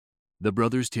The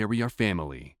brothers Terry are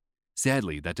family.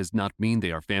 Sadly, that does not mean they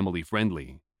are family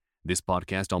friendly. This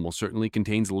podcast almost certainly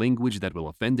contains language that will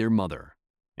offend their mother,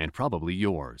 and probably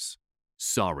yours.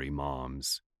 Sorry,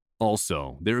 moms.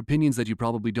 Also, their opinions that you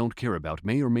probably don't care about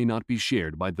may or may not be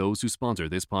shared by those who sponsor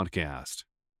this podcast.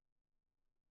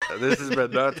 This has been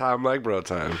No Time Like Bro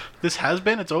Time. This has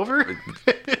been? It's over?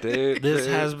 This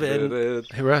has been...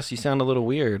 Hey, Russ, you sound a little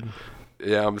weird.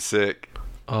 Yeah, I'm sick.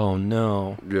 Oh,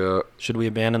 no. Yeah. Should we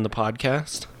abandon the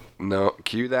podcast? No,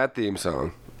 cue that theme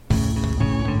song.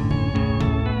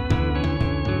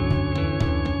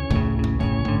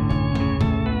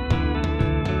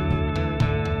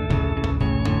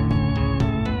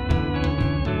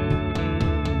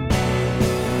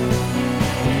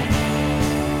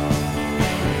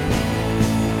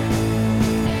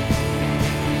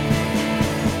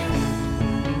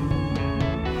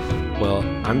 Well,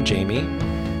 I'm Jamie.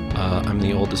 I'm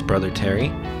the oldest brother, Terry.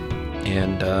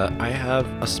 And I have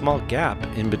a small gap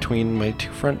in between my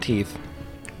two front teeth.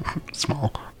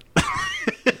 Small.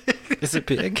 Is it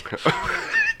big?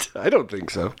 I don't think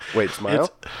so. Wait,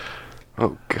 smile?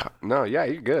 Oh, God. No, yeah,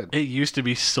 you're good. It used to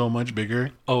be so much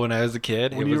bigger. Oh, when I was a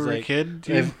kid? When it you was were like, a kid?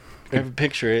 I have a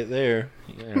picture right there.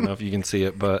 I don't know if you can see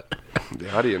it, but...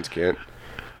 The audience can't.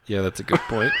 Yeah, that's a good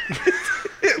point.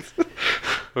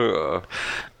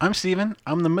 I'm Steven.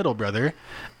 I'm the middle brother.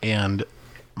 And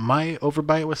my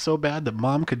overbite was so bad that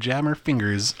Mom could jam her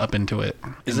fingers up into it.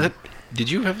 Did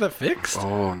you have that fixed?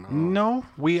 Oh, no. No,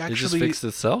 we It actually... just fixed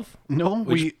itself? No,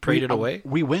 We just prayed it away?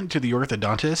 We went to the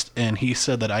orthodontist, and he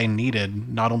said that I needed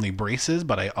not only braces,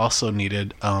 but I also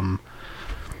needed,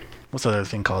 what's the other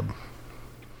thing called?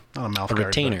 Not a mouth guard.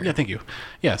 retainer. Yeah, thank you.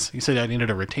 Yes, he said I needed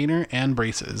a retainer and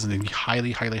braces, and he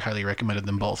highly, highly, highly recommended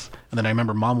them both. And then I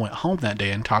remember Mom went home that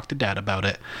day and talked to Dad about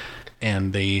it,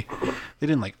 and they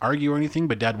didn't, like, argue or anything,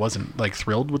 but Dad wasn't, like,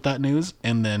 thrilled with that news,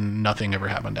 and then nothing ever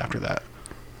happened after that.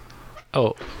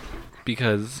 Oh,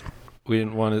 because we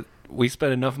didn't want to... We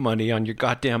spent enough money on your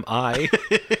goddamn eye.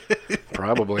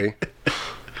 Probably.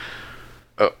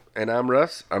 Oh, and I'm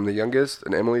Russ. I'm the youngest,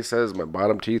 and Emily says my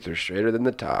bottom teeth are straighter than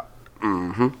the top.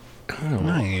 Mm-hmm.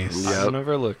 Nice. Yep. I've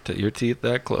never looked at your teeth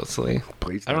that closely.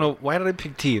 Please I don't know. Why did I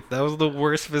pick teeth? That was the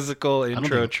worst physical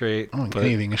intro trait. I don't think but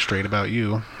anything is straight about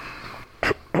you.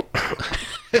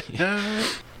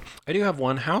 I do have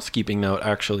one housekeeping note,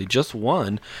 actually. Just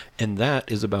one. And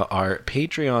that is about our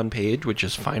Patreon page, which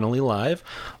is finally live.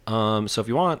 So if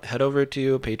you want, head over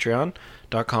to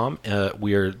patreon.com.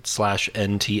 We're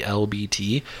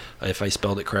 /NTLBT, if I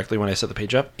spelled it correctly when I set the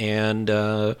page up. And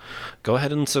go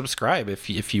ahead and subscribe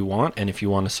if you want. And if you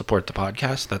want to support the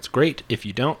podcast, that's great. If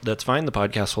you don't, that's fine. The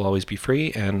podcast will always be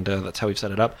free, and that's how we've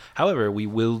set it up. However, we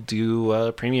will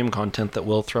do premium content that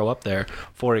we'll throw up there.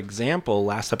 For example,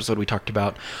 last episode we talked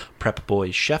about Prep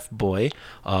Boy, Chef Boy.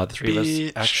 The three of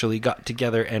us actually got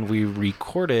together and we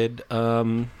recorded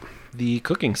the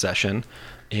cooking session.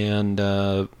 And...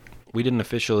 we didn't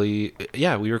officially...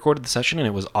 Yeah, we recorded the session, and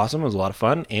it was awesome. It was a lot of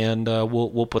fun, and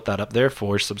we'll put that up there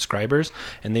for subscribers,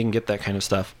 and they can get that kind of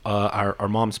stuff. Our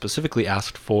mom specifically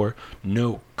asked for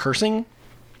no cursing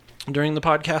during the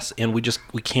podcast, and we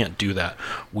can't do that.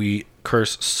 We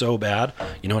curse so bad.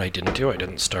 You know what I didn't do? I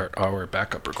didn't start our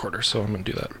backup recorder, so I'm going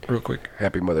to do that real quick.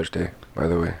 Happy Mother's Day, by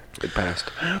the way. It passed.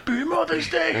 Happy Mother's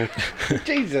Day!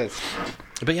 Jesus.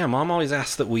 But yeah, Mom always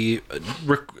asks that we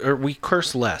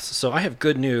curse less. So I have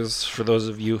good news for those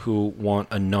of you who want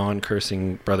a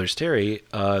non-cursing Brothers Terry.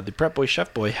 The Prep Boy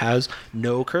Chef Boy has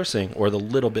no cursing, or the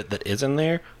little bit that is in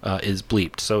there is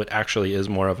bleeped. So it actually is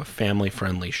more of a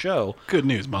family-friendly show. Good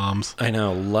news, moms. I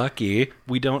know, lucky.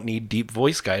 We don't need Deep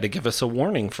Voice Guy to give us a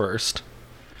warning first.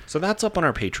 So that's up on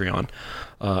our Patreon.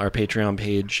 Our Patreon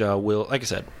page will, like I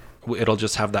said, it'll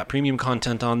just have that premium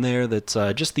content on there that's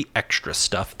just the extra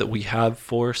stuff that we have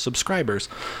for subscribers.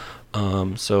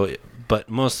 But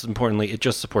most importantly, it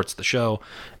just supports the show.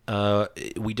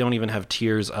 We don't even have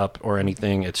tiers up or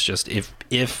anything. It's just if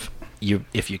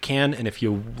you can, and if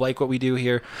you like what we do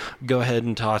here, go ahead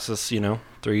and toss us, $3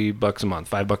 a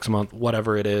month, $5 a month,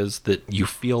 whatever it is that you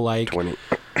feel like. 20.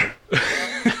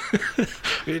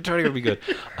 20 would be good.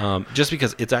 Just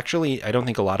because it's actually, I don't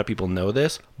think a lot of people know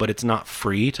this, but it's not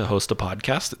free to host a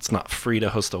podcast. It's not free to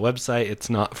host a website. It's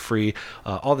not free.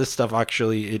 All this stuff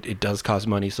actually, it does cost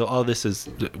money. So all this is,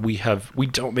 we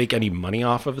don't make any money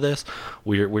off of this.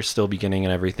 We're still beginning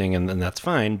and everything, and that's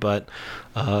fine. But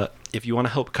if you want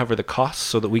to help cover the costs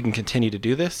so that we can continue to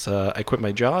do this, I quit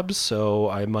my job, so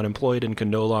I'm unemployed and can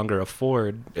no longer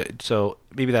afford. So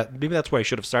maybe that's where I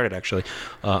should have started. Actually,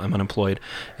 I'm unemployed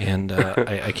and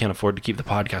I can't afford to keep the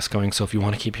podcast going. So if you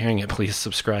want to keep hearing it, please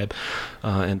subscribe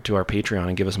and to our Patreon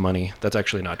and give us money. That's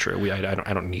actually not true.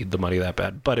 I don't need the money that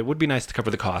bad, but it would be nice to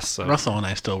cover the costs. So. Russell and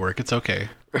I still work. It's okay.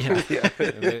 Yeah,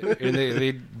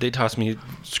 they toss me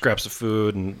scraps of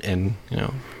food and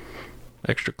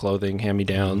extra clothing,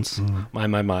 hand-me-downs.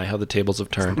 My, how the tables have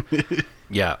turned.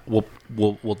 Yeah,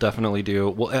 we'll definitely do.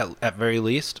 Well, at very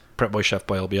least, Prep Boy Chef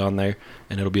Boy will be on there,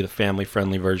 and it'll be the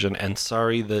family-friendly version. And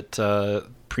sorry that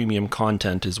premium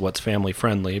content is what's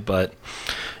family-friendly, but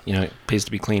it pays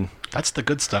to be clean. That's the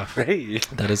good stuff. Hey.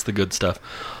 That is the good stuff.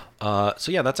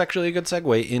 So yeah, that's actually a good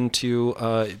segue into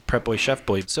Prep Boy Chef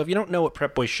Boy. So if you don't know what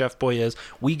Prep Boy Chef Boy is,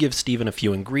 we give Steven a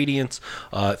few ingredients,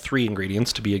 3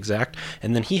 ingredients to be exact,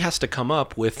 and then he has to come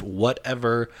up with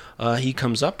whatever he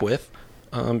comes up with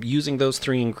using those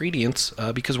 3 ingredients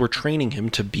because we're training him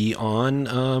to be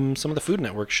on some of the Food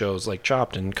Network shows like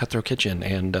Chopped and Cutthroat Kitchen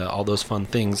and all those fun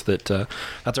things that's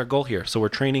our goal here. So we're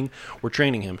training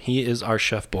him. He is our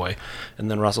chef boy, and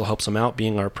then Russell helps him out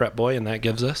being our prep boy, and that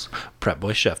gives us Prep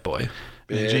Boy Chef Boy.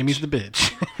 And Jamie's the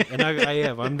bitch. And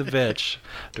I'm the bitch,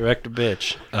 director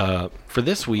bitch. For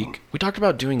this week, we talked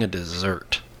about doing a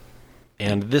dessert.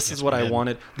 And this is what I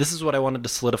wanted. This is what I wanted to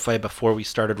solidify before we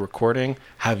started recording.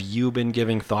 Have you been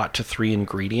giving thought to 3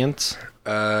 ingredients?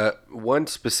 One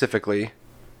specifically.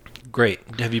 Great.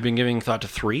 Have you been giving thought to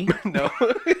 3? No,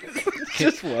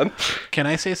 just one. Can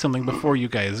I say something before you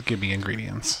guys give me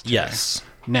ingredients? Yes.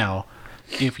 Now,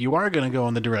 if you are going to go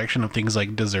in the direction of things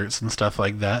like desserts and stuff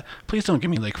like that, please don't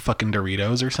give me like fucking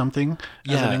Doritos or something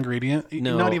as an ingredient.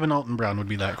 No. Not even Alton Brown would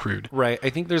be that crude. Right. I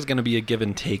think there's going to be a give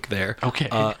and take there.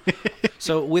 Okay.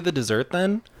 So with a dessert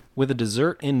then, with a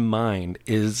dessert in mind,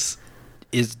 is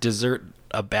dessert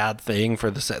a bad thing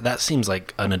for the set? That seems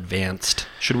like an advanced.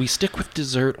 Should we stick with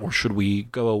dessert or should we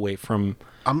go away from...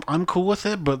 I'm cool with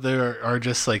it, but there are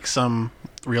just like some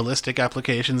realistic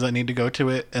applications that need to go to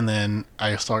it, and then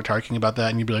I start talking about that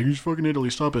and you'd be like, "You fucking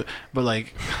Italy, stop it." But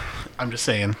like, I'm just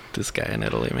saying, This guy in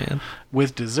Italy, man.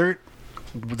 with dessert,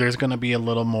 there's going to be a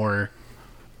little more,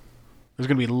 there's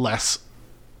going to be less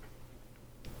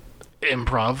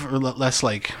improv, or less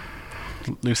like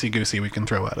loosey-goosey we can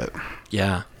throw at it.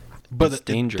 Yeah. But It's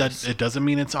dangerous. It doesn't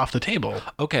mean it's off the table.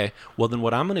 Okay, well then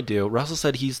what I'm going to do, Russell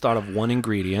said he's thought of 1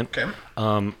 ingredient.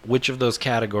 Okay. Which of those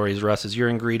categories, Russ, is your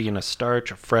ingredient a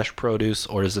starch, a fresh produce,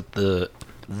 or is it the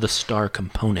star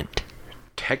component?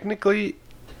 Technically,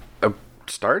 a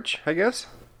starch, I guess.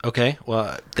 Okay,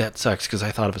 well that sucks because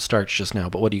I thought of a starch just now,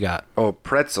 but what do you got? Oh,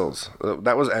 pretzels.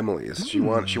 That was Emily's. She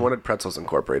wanted pretzels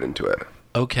incorporated into it.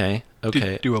 Okay.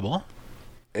 Doable.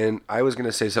 And I was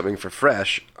gonna say something for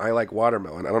fresh. I like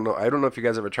watermelon. I don't know if you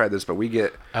guys ever tried this, but we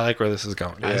get I like where this is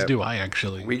going. As do I,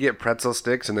 actually. we get pretzel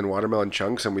sticks and then watermelon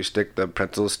chunks, and we stick the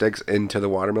pretzel sticks into the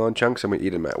watermelon chunks, and we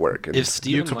eat them at work. And If You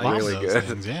Steven could likes, love really those good.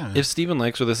 things, yeah. if Steven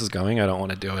likes where this is going, I don't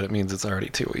want to do it. It means it's already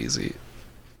too easy.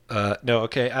 No,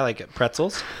 okay, I like it.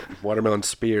 Pretzels. watermelon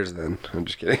spears, then I'm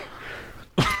just kidding.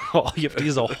 Oh, you have to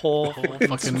use a whole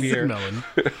fucking sphere. melon.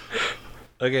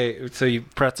 Okay, so you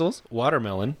pretzels,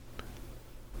 watermelon.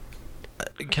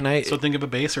 Can I? So think of a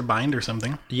base or bind or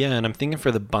something. Yeah, and I'm thinking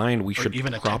for the bind, we should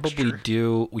even a probably texture.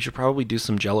 do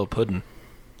some Jello pudding.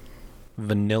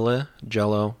 Vanilla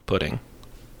Jello pudding.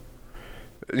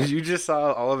 You just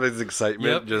saw all of his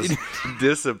excitement Yep. just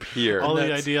disappear All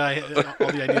the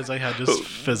ideas I had just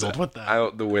fizzled with that.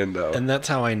 out the window. And that's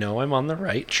how I know I'm on the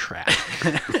right track.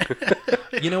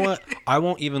 You know what? I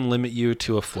won't even limit you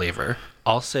to a flavor.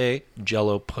 I'll say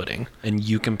Jello pudding, and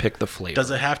you can pick the flavor.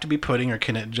 Does it have to be pudding, or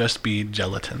can it just be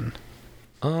gelatin?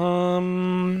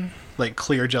 Like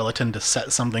clear gelatin to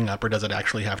set something up, or does it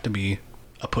actually have to be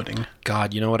a pudding?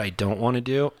 God, you know what I don't want to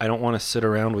do? I don't want to sit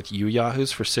around with you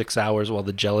yahoos for 6 hours while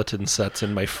the gelatin sets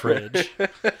in my fridge.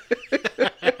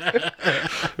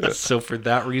 So for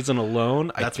that reason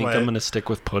alone, I That's think why I'm going to stick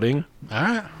with pudding. All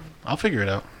right, I'll figure it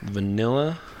out.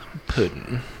 Vanilla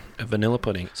pudding. Vanilla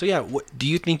pudding. So yeah, do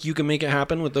you think you can make it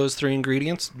happen with those 3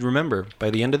 ingredients? Remember, by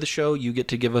the end of the show, you get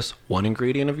to give us 1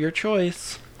 ingredient of your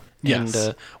choice. Yes.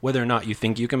 And whether or not you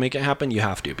think you can make it happen, you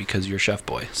have to because you're chef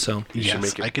boy. So You should Yes,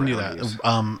 make it I can brownies.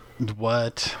 do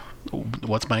that.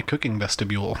 What's my cooking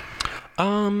vestibule?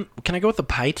 can I go with the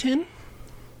pie tin?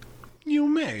 You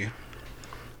may.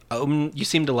 You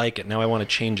seem to like it. Now I want to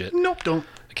change it. Nope, don't.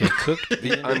 Okay, cooked.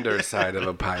 The underside of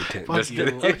a pie tin. Fuck Just you.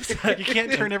 kidding. You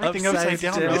can't turn everything upside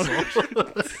down, Upside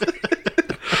down.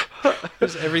 Russell.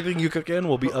 Just everything you cook in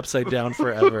will be upside down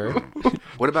forever.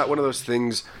 What about one of those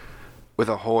things with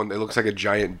a hole, and it looks like a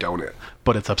giant donut.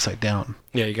 but it's upside down.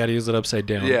 Yeah, you got to use it upside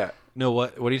down. Yeah. No,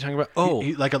 what are you talking about? Oh,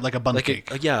 Like a bun like cake.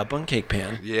 a bun cake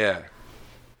pan. Yeah.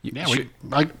 Yeah, Should-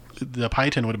 the pie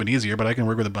tin would have been easier, but I can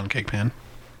work with a bun cake pan.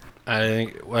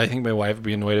 I think my wife would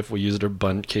be annoyed if we used her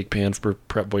bun cake pan for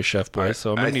Prep Boy Chef Boy.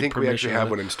 So I'm gonna I need think we permission. actually have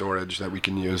one in storage that we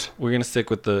can use. We're gonna stick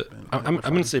with the. I'm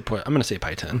gonna say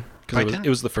pie tin Pie because tin? it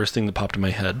was the first thing that popped in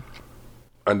my head.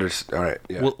 All right.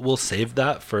 Yeah. We'll save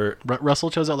that for. Russell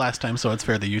chose it last time, so it's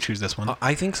fair that you choose this one.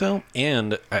 I think so,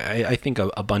 and I think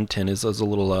a bun tin is a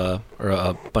little or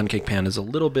a bun cake pan is a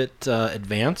little bit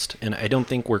advanced, and I don't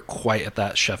think we're quite at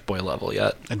that Chef Boy level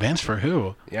yet. Advanced for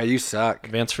who? Yeah, you suck.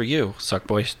 Advanced for you, Suck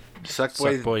Boy. Suck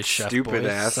Suck boy, chef stupid boy,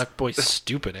 ass. Suck boy,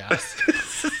 stupid ass.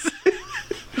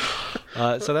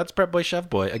 So that's Prep Boy Chef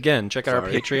Boy. Again, check out our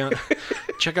Sorry. Patreon.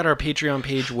 Check out our Patreon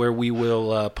page where we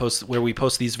will post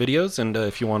these videos. And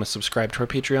if you want to subscribe to our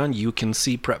Patreon, you can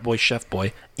see Prep Boy Chef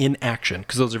Boy in action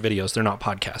because those are videos. They're not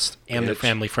podcasts, and they're Bitch.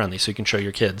 family friendly, so you can show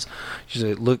your kids. You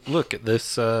say, look at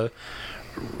this road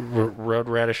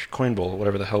radish coin bowl,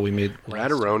 whatever the hell we made.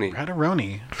 Radaroni.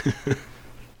 Radaroni.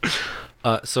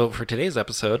 So for today's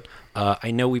episode,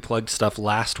 I know we plugged stuff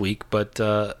last week, but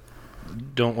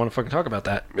don't want to fucking talk about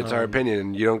that. It's our opinion,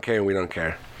 and you don't care, and we don't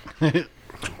care.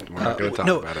 We're not going to talk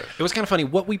about it. It was kind of funny.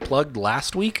 What we plugged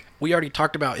last week, we already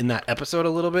talked about in that episode a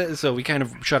little bit, so we kind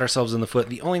of shot ourselves in the foot.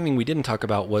 The only thing we didn't talk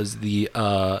about was the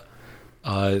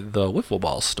wiffle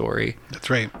ball story. That's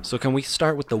right. So can we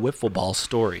start with the wiffle ball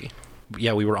story?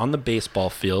 Yeah, we were on the baseball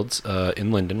fields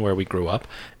in Linden where we grew up,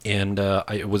 and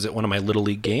it was at one of my Little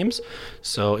League games.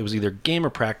 So it was either game or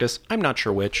practice. I'm not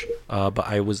sure which, but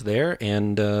I was there,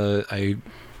 and I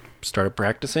started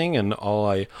practicing, and all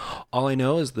I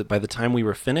know is that by the time we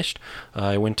were finished,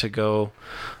 I went to go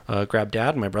grab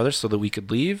Dad and my brother so that we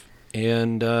could leave,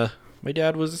 and my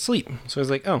dad was asleep. So I was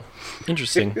like, oh,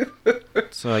 interesting.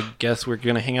 So I guess we're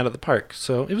going to hang out at the park.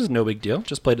 So it was no big deal.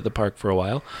 Just played at the park for a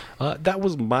while. That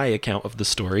was my account of the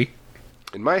story.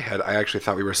 In my head, I actually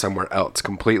thought we were somewhere else,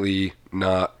 completely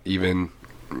not even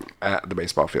at the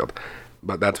baseball field.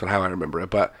 But that's how I remember it.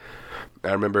 But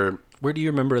I remember Where do you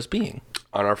remember us being?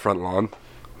 on our front lawn.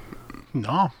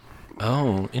 No.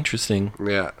 Oh, interesting.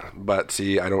 Yeah. But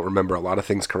see, I don't remember a lot of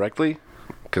things correctly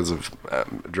because of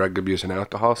drug abuse and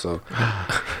alcohol. So,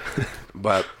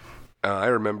 but I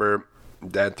remember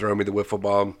Dad throwing me the wiffle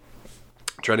ball,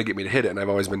 trying to get me to hit it, and I've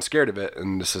always been scared of it.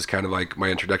 And this is kind of like my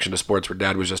introduction to sports, where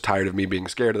Dad was just tired of me being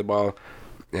scared of the ball,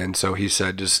 and so he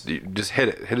said, "Just hit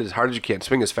it as hard as you can,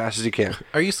 swing as fast as you can."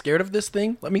 Are you scared of this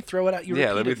thing? Let me throw it at you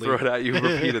Yeah, let me repeatedly. throw it at you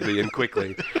repeatedly and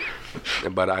quickly.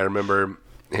 But I remember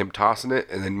him tossing it,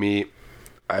 and then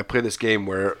I play this game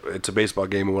where it's a baseball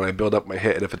game, and when I build up my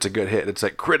hit, and if it's a good hit, it's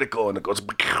like critical, and it goes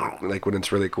like when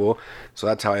it's really cool. So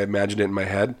that's how I imagined it in my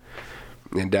head.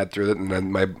 And Dad threw it, and then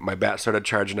my bat started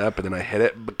charging up, and then I hit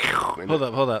it. And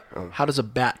Hold up. How does a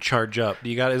bat charge up? Do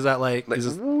you got? Is that is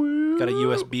this got a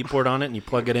USB port on it, and you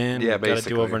plug it in? Yeah, Got to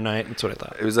basically. do overnight. That's what I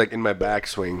thought. It was like in my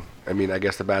backswing. I mean, I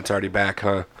guess the bat's already back,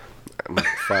 huh? I'm like,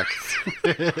 fuck.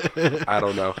 I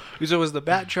don't know. So was the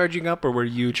bat charging up, or were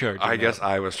you charging? I up? guess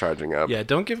I was charging up. Yeah,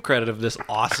 don't give credit of this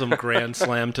awesome grand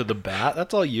slam to the bat.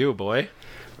 That's all you, boy.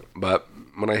 But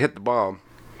when I hit the ball,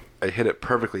 I hit it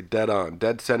perfectly dead on,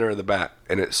 dead center of the bat,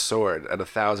 and it soared at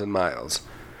 1,000 miles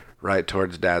right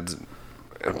towards Dad's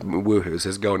woohoos,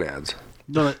 his gonads.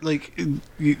 No, like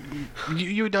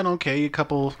you done okay. A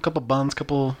couple buns,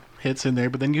 couple hits in there,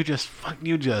 but then you just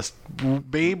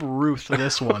Babe Ruth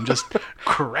this one, just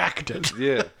cracked it.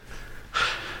 Yeah.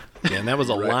 Yeah, and that was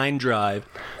a line drive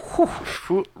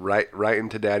Right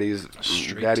into Daddy's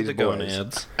straight to the boys.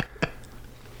 gonads.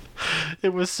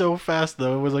 It was so fast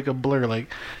though. It was like a blur.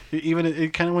 Like even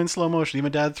it kind of went slow motion.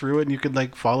 Even Dad threw it, and you could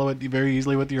like follow it very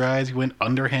easily with your eyes. He went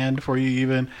underhand before you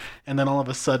even, and then all of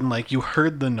a sudden, like you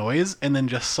heard the noise, and then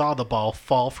just saw the ball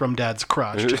fall from Dad's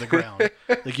crotch to the ground.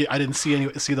 Like I didn't see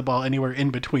the ball anywhere in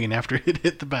between after it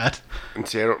hit the bat. And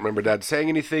see, I don't remember Dad saying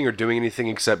anything or doing anything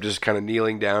except just kind of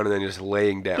kneeling down and then just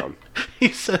laying down. He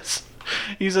says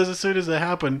as soon as it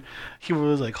happened, he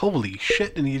was like, "Holy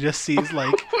shit!" And he just sees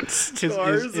like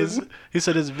he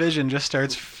said his vision just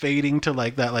starts fading to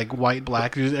like that like white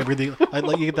black, just everything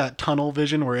like you get that tunnel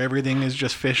vision where everything is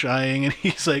just fish eyeing. And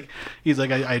he's like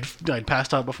I'd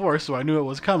passed out before, so I knew it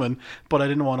was coming, but I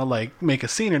didn't want to like make a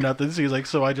scene or nothing. So he's like,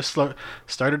 so I just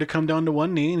started to come down to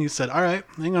one knee, and he said, "All right,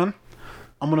 hang on,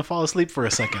 I'm gonna fall asleep for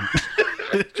a second."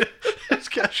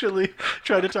 Just casually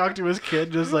tried to talk to his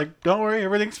kid, just like, "Don't worry,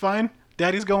 everything's fine.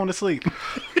 Daddy's going to sleep."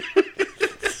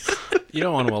 You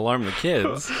don't want to alarm the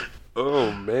kids.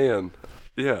 Oh, man.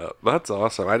 Yeah, that's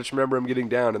awesome. I just remember him getting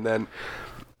down, and then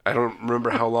I don't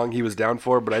remember how long he was down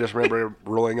for, but I just remember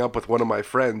rolling up with one of my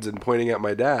friends and pointing at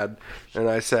my dad, and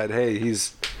I said, "Hey,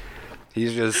 he's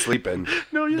just sleeping."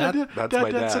 No, yeah, That's my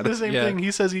Dad said dad. the same Yeah. thing.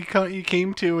 He says he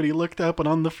came to and he looked up, and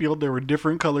on the field there were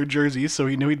different colored jerseys, so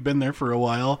he knew he'd been there for a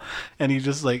while. And he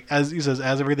just like, as he says,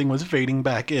 as everything was fading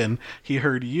back in, he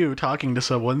heard you talking to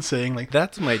someone saying like,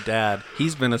 That's my dad.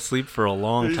 He's been asleep for a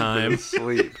long time.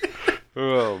 Sleep.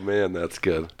 Oh man, that's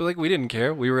good. But like we didn't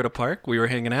care. We were at a park. We were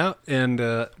hanging out, and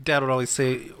Dad would always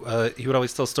say he would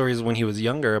always tell stories when he was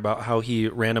younger about how he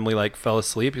randomly like fell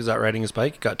asleep. He was out riding his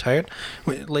bike, got tired,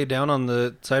 laid down on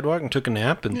the sidewalk and took a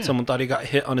nap. And someone thought he got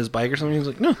hit on his bike or something. He was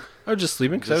like, "No, I was just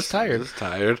sleeping because I was tired." Just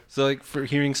tired. So like for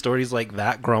hearing stories like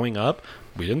that growing up,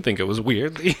 we didn't think it was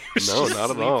weird. He was No, just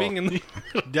not at all. sleeping in the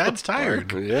 "Dad's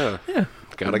tired." Yeah.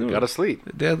 Gotta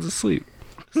sleep. Dad's asleep.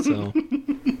 So,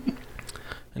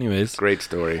 anyways, Great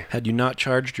story. had you not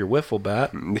charged your wiffle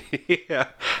bat. Yeah.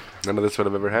 None of this would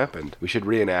have ever happened. We should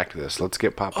reenact this. Let's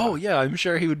get Papa. Oh yeah, I'm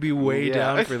sure he would be way Yeah.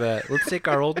 down for that. Let's take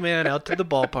our old man out to the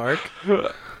ballpark.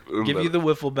 Give you the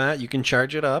wiffle bat. You can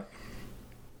charge it up,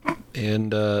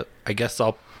 and I guess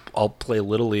I'll play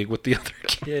Little League with the other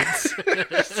kids.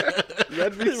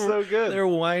 That'd be so good. They're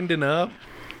winding up.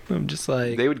 I'm just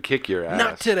like, They would kick your ass.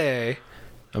 not today.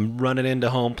 I'm running into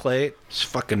home plate. Just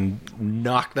fucking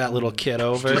knock that little kid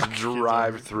over. Just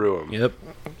drive through them. Yep.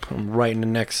 I'm right into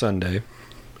next Sunday.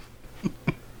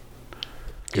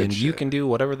 And you shit. can do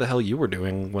whatever the hell you were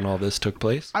doing when all this took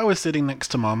place. I was sitting next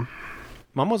to Mom.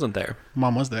 Mom wasn't there.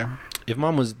 Mom was there. If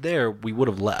Mom was there, we would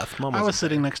have left. Mom I was wasn't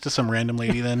sitting next to some random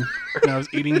lady then, and I was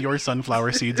eating your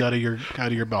sunflower seeds out of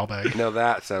your ball bag. Now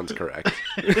that sounds correct.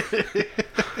 there.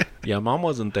 Yeah, Mom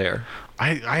wasn't there.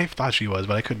 I thought she was,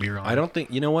 but I could be wrong. I don't think.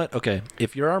 You know what? Okay,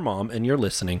 if you're our mom and you're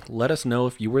listening, let us know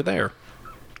if you were there,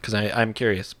 because I'm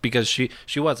curious. Because she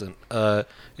wasn't. The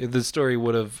story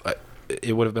would have.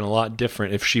 It would have been a lot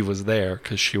different if she was there,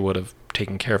 because she would have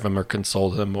taken care of him or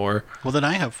consoled him or. Well, then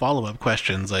I have follow-up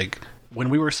questions. Like, when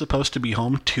we were supposed to be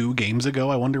home 2 games ago,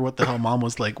 I wonder what the hell Mom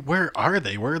was like. Where are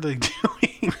they? Where are they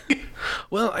doing?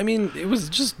 Well, I mean, it was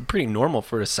just pretty normal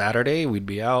for a Saturday. We'd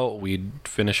be out, we'd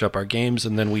finish up our games,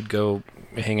 and then we'd go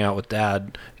hang out with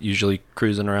Dad, usually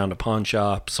cruising around to pawn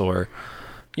shops or,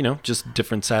 just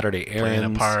different Saturday errands.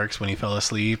 Playing at parks when he fell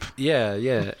asleep. Yeah.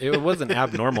 It wasn't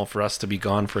abnormal for us to be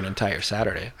gone for an entire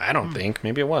Saturday. I don't think.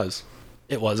 Maybe it was.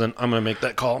 It wasn't. I'm going to make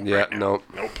that call. Yeah, no.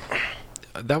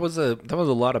 That was a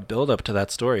lot of build up to that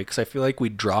story, because I feel like we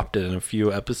dropped it in a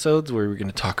few episodes where we were going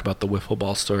to talk about the wiffle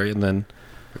ball story, and then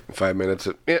 5 minutes.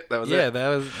 Yeah, that was it. that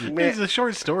was It's a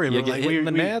short story, you but get like, hit in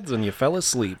the nads when you fell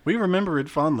asleep. we remember it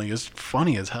fondly. It's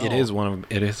funny as hell. It is one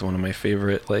of my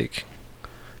favorite. Like,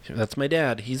 that's my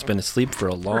dad. He's been asleep for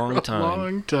a long time.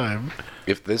 Long time.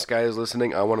 If this guy is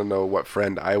listening, I want to know what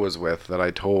friend I was with that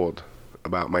I told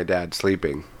about my dad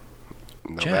sleeping.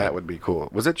 Now, Chad. that would be cool.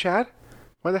 Was it Chad?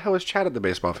 Why the hell was Chad at the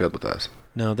baseball field with us?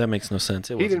 No, that makes no sense.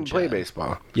 He didn't play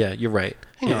baseball. Yeah, you're right.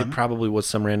 Hang on. It probably was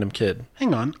some random kid.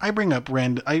 Hang on. I bring up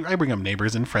I bring up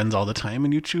neighbors and friends all the time,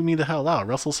 and you chew me the hell out.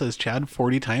 Russell says Chad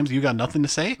 40 times. You got nothing to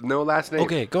say? No last name.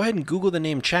 Okay, go ahead and Google the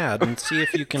name Chad and see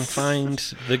if you can find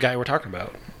the guy we're talking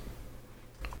about.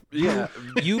 Yeah.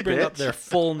 You bring up Bitch. their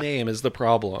full name is the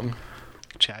problem.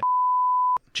 Chad.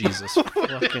 Jesus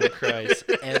fucking Christ.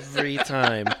 Every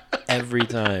time.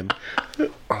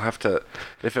 I'll have to.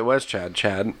 If it was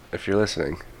Chad, if you're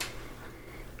listening.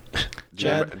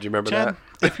 Chad, Do you remember Chad,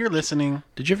 that? if you're listening,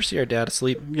 did you ever see our dad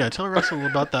asleep? yeah, tell Russell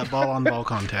about that ball-on-ball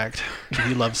contact that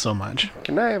he loves so much.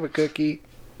 Can I have a cookie?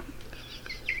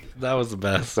 That was the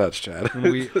best. That's Chad.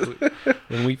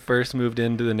 When we first moved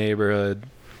into the neighborhood,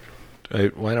 I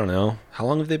don't know. How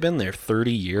long have they been there?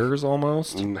 30 years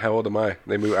almost? And how old am I?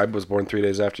 I was born 3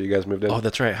 days after you guys moved in. Oh,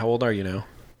 that's right. How old are you now?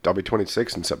 I'll be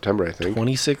 26 in September, I think.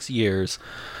 26 years.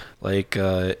 Like,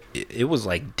 it was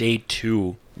like day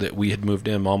 2 that we had moved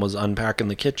in. Mom was unpacking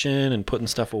the kitchen and putting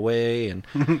stuff away, and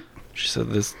she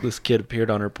said this kid appeared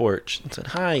on her porch and said,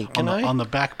 "Hi, can I?" On the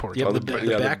back porch. Yep, On the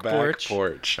the back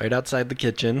porch. Right outside the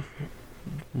kitchen.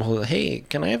 Well, hey,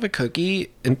 can I have a cookie?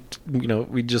 And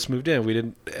we just moved in. We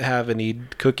didn't have any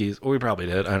cookies. Or we probably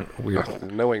did.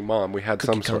 Knowing Mom, we had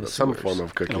some connoisseurs. form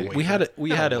of cookie. We had at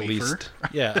wafer. least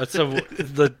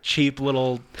the cheap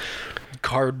little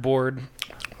cardboard.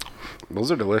 Those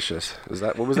are delicious.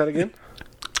 What was that again?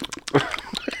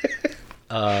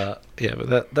 Yeah,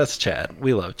 but that's Chad.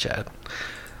 We love Chad.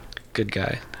 Good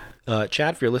guy.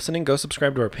 Chad, if you're listening, go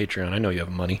subscribe to our Patreon. I know you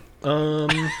have money.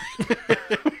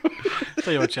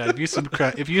 Tell you what, Chad,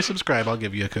 if you subscribe, I'll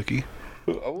give you a cookie.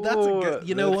 That's a good.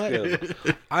 You know what? Good.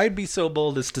 I'd be so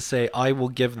bold as to say I will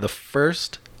give the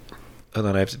first And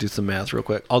then I have to do some math real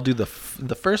quick. I'll do the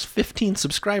first 15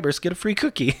 subscribers get a free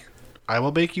cookie. I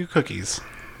will bake you cookies.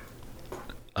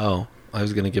 Oh, I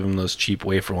was going to give them those cheap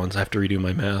wafer ones. I have to redo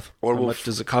my math. Or How much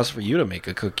does it cost for you to make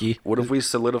a cookie? What if we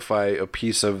solidify a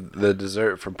piece of the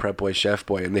dessert from Prep Boy Chef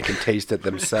Boy and they can taste it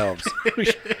themselves?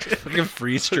 Fucking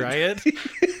freeze dry it,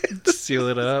 seal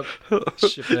it up,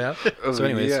 ship it out. So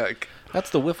anyways, Yuck. that's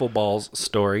the Wiffle Balls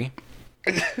story.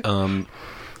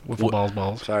 Wiffle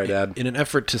balls. Sorry, Dad. In an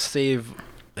effort to save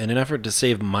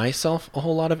myself a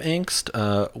whole lot of angst,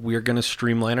 we're going to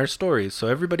streamline our stories. So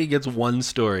everybody gets one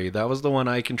story. That was the one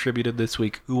I contributed this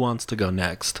week. Who wants to go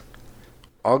next?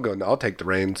 I'll go. I'll take the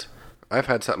reins. I've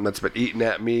had something that's been eating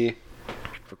at me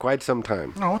for quite some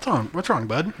time. Oh, what's wrong? What's wrong,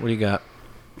 bud? What do you got?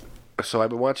 So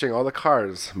I've been watching all the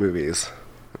Cars movies.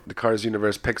 The Cars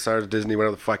universe, Pixar, Disney,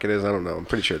 whatever the fuck it is. I don't know. I'm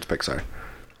pretty sure it's Pixar.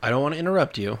 I don't want to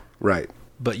interrupt you, Right.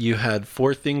 but you had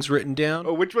 4 things written down.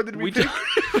 Oh, which one did we pick?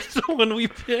 The one we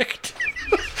picked.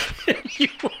 You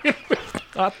went with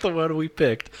not the one we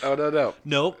picked. Oh, no.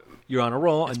 Nope. You're on a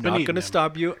roll. I'm been not eating going to him.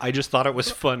 stop you. I just thought it was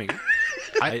funny.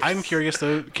 I'm curious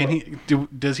though. Can he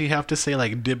does he have to say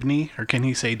like Dibney or can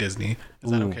he say Disney? Is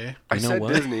that okay? I You know said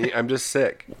what? Disney. I'm just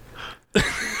sick.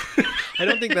 I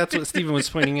don't think that's what Steven was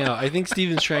pointing out. I think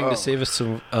Steven's trying to save us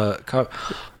some...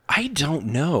 I don't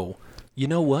know. You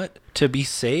know what? To be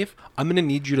safe, I'm going to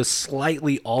need you to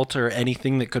slightly alter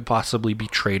anything that could possibly be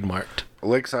trademarked.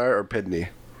 Elixir or Pidney?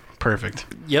 Perfect.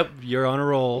 Yep, you're on a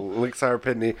roll. Elixir or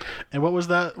Pidney? And what was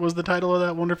that? Was the title of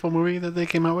that wonderful movie that they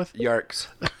came out with? Yarks.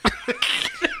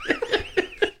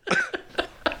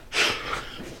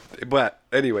 But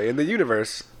anyway, in the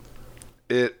universe,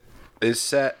 it is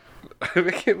set. I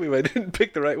can't believe I didn't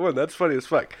pick the right one. That's funny as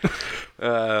fuck.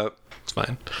 It's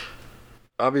fine.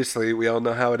 Obviously, we all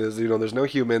know how it is. You know, there's no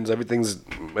humans. Everything's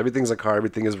a car.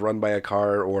 Everything is run by a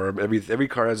car, or every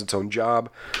car has its own job.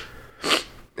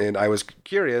 And I was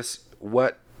curious,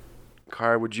 what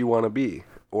car would you want to be?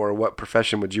 Or what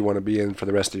profession would you want to be in for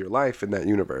the rest of your life in that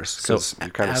universe? Because you're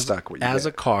kind of stuck what you as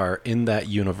get. a car in that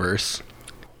universe,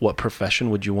 what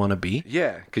profession would you want to be?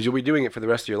 Yeah, because you'll be doing it for the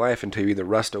rest of your life until you either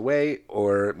rust away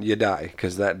or you die,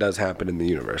 because that does happen in the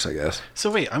universe, I guess. So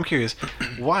wait, I'm curious.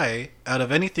 Why, out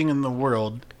of anything in the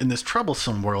world, in this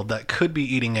troublesome world that could be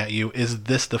eating at you, is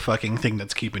this the fucking thing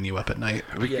that's keeping you up at night?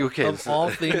 Okay, Of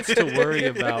all things to worry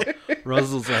about,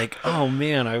 Russell's like, oh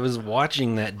man, I was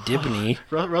watching that Dibney.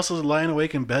 Russell's lying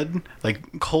awake in bed,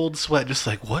 like cold sweat, just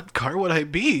like, what car would I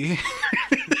be?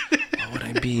 What would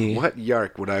I be? what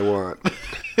yark would I want?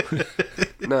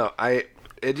 No,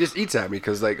 it just eats at me,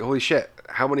 because, like, holy shit,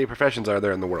 how many professions are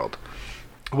there in the world?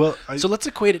 Well, So let's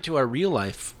equate it to our real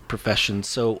life profession.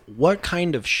 So what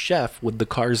kind of chef would the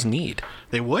cars need?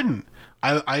 they wouldn't.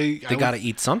 They got to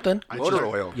eat something. Motor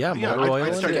oil. Yeah, Yeah, motor oil I'd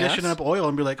and start gas. dishing up oil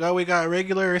and be like, oh, we got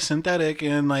regular, synthetic,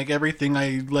 and like everything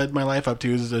I led my life up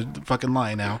to is a fucking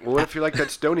lie now. Well, what if you're like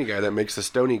that Stony guy that makes the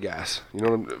Stony gas? You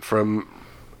know, from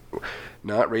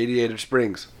not Radiator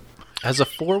Springs. As a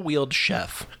 4-wheeled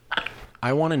chef,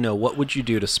 I want to know, what would you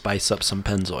do to spice up some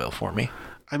Pennzoil for me?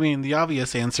 I mean, the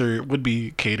obvious answer would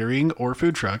be catering or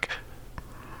food truck.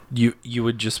 You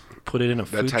would just put it in a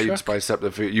food That's how truck? you'd spice up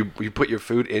the food. You put your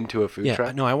food into a food Yeah,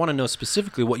 truck? no, I want to know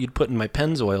specifically what you'd put in my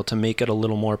Pennzoil to make it a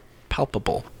little more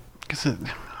palpable.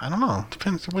 I don't know.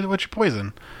 Depends what's your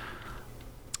poison.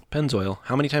 Pennzoil.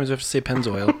 How many times do I have to say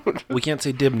Pennzoil? We can't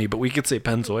say Dibney, but we could say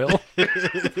Pennzoil.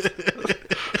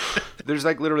 There's,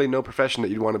 like, literally no profession that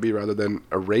you'd want to be rather than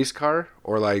a race car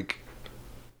or, like,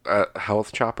 a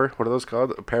health chopper. What are those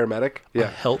called? A paramedic? A Yeah.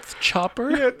 health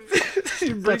chopper?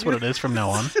 That's what it is from now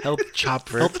on. Health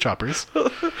chopper. Health choppers.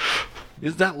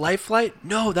 Is that Life Flight?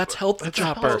 No, that's health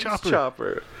chopper. Health Health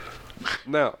chopper.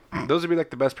 No, those would be, like,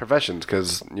 the best professions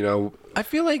because, you know, I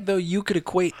feel like, though, you could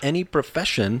equate any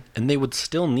profession and they would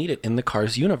still need it in the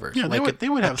Cars universe. Yeah, like they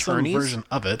would have attorneys, some version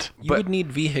of it. You would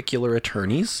need vehicular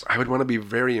attorneys. I would want to be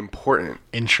very important.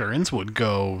 Insurance would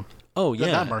go. Oh, yeah.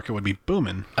 That market would be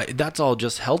booming. That's all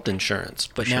just health insurance.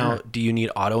 But now, do you need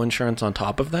auto insurance on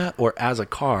top of that? Or as a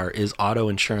car, is auto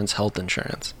insurance health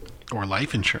insurance? Or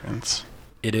life insurance.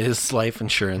 It is life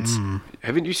insurance.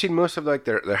 Haven't you seen most of, like,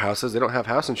 their houses? They don't have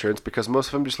house insurance because most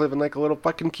of them just live in, like, a little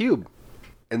fucking cube.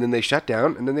 And then they shut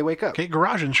down, and then they wake up. Okay,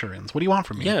 garage insurance. What do you want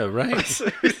from me? Yeah, right.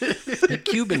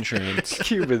 Cube insurance.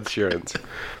 Cube insurance.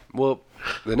 Well,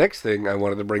 the next thing I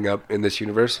wanted to bring up in this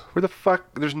universe, where the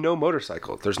fuck, there's no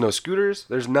motorcycles, there's no scooters,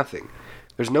 there's nothing.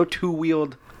 There's no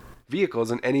two-wheeled vehicles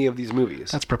in any of these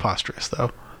movies. That's preposterous,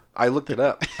 though. I looked it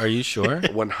up. Are you sure?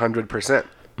 100%.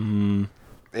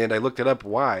 And I looked it up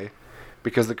why.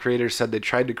 Because the creators said they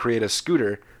tried to create a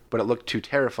scooter, but it looked too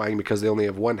terrifying because they only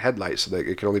have one headlight, so that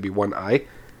it can only be one eye.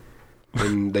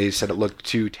 and they said it looked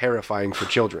too terrifying for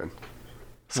children.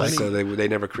 So they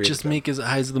never created Just them. make his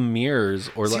eyes the mirrors,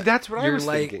 or See, that's what I you're was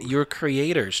like thinking. you're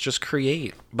creators. Just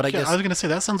create. But I Yeah, guess I was gonna say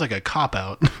that sounds like a cop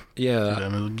out. yeah.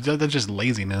 That's just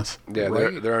laziness. Yeah,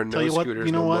 Right? there are no Tell you what, scooters,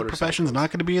 you know no what? motorcycles. Profession's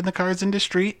not going to be in the cars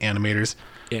industry. Animators,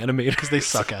 Animators. because they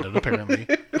suck at it apparently.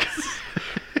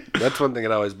 That's one thing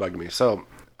that always bugged me. So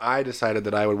I decided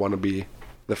that I would want to be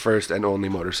the first and only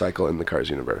motorcycle in the Cars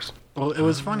universe. Well, it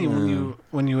was funny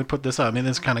when you would put this up. I mean,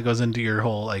 this kind of goes into your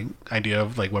whole like idea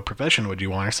of like what profession would you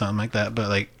want or something like that. But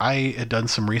like I had done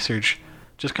some research,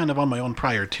 just kind of on my own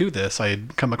prior to this. I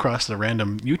had come across a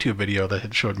random YouTube video that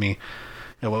had showed me,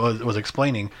 what was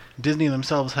explaining Disney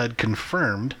themselves had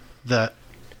confirmed that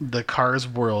the Cars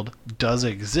world does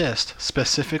exist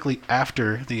specifically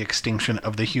after the extinction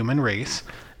of the human race,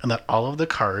 and that all of the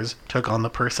cars took on the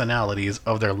personalities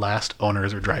of their last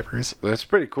owners or drivers. That's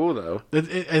pretty cool, though.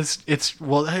 It's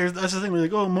well, that's the thing. We're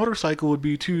like, oh, motorcycle would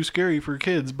be too scary for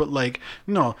kids, but like,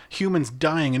 no, humans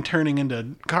dying and turning into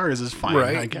cars is fine.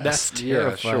 Right? I guess That's Yeah,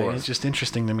 terrifying. sure. it's just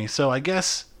interesting to me. So I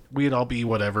guess we'd all be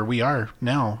whatever we are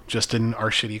now, just in our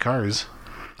shitty cars.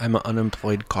 I'm an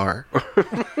unemployed car.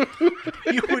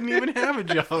 You wouldn't even have a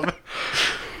job.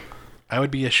 I would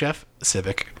be a chef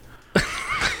Civic.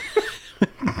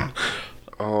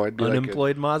 Oh, I'd be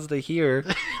Unemployed Mazda here.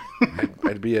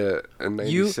 I'd be a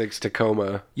 96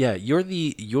 Tacoma. Yeah,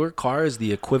 your car is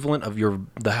the equivalent of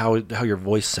how your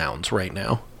voice sounds right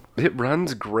now. It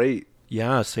runs great.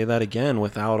 Yeah, say that again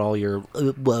without all your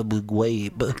Boy.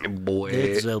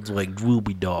 It sounds like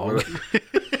Ruby Dog.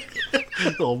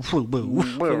 Oh,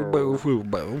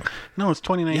 no, it's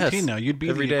 2019 Yes, now. You'd be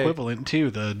every the day. equivalent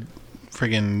to the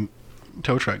friggin'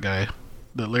 tow truck guy,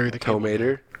 the Larry the Cable Guy.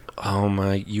 Tomater. Oh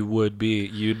my, you'd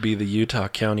be the Utah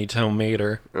County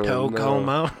Tomater. Oh,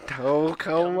 Tacoma.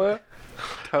 Tacoma.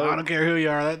 I don't care who you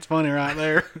are. That's funny right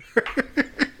there.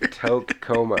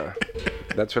 Tacoma.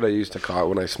 That's what I used to call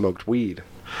it when I smoked weed.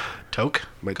 Toke.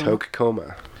 My toke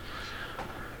coma.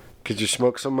 Cause you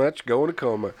smoke so much, go in a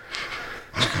coma.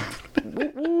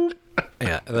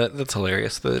 Yeah, that's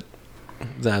hilarious.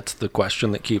 That's the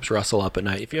question that keeps Russell up at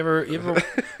night. If you want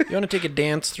to take a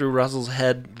dance through Russell's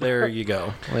head, there you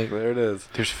go. Like, There it is.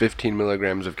 There's 15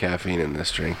 milligrams of caffeine in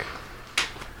this drink.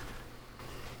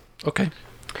 okay,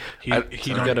 He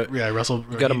you don't. gotta- yeah, Russell.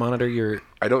 you got to monitor your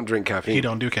I don't drink caffeine. He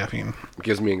don't do caffeine. It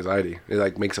gives me anxiety. It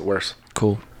like makes it worse.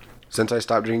 cool, Since I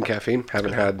stopped drinking caffeine,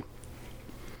 haven't had.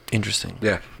 interesting.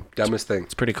 Yeah, dumbest thing.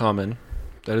 It's pretty common.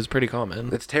 That is pretty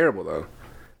common. It's terrible though.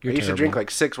 You're I used terrible. to drink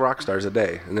like 6 Rockstars a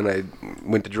day, and then I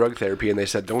went to drug therapy, and they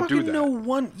said, "Don't do Fucking that." no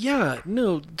one. Yeah,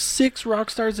 no. 6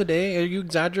 rock stars a day. Are you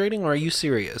exaggerating or are you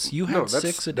serious? You had No,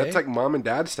 6 a day. that's like mom and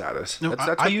dad status. No,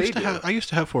 that's I what used they to do. have. I used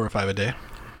to have 4 or 5 a day.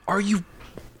 Are you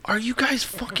guys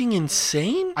fucking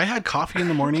insane? I had coffee in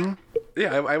the morning.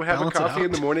 Yeah, I would have a Balance it coffee in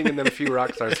out. the morning and then a few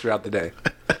Rockstars throughout the day.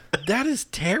 That is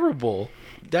terrible.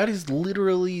 That is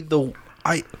literally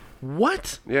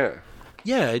what? Yeah.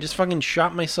 Yeah, I just fucking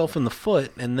shot myself in the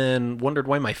foot and then wondered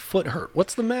why my foot hurt.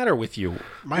 What's the matter with you?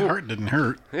 My heart didn't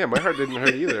hurt. Yeah, my heart didn't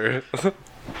hurt either.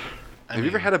 Have you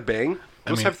ever had a bang?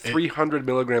 Those mean, have 300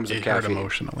 milligrams of It hurt caffeine.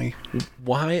 emotionally.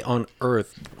 Why on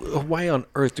earth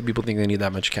do people think they need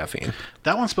that much caffeine?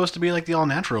 That one's supposed to be like the all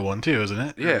natural one too, isn't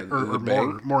it? Yeah, or the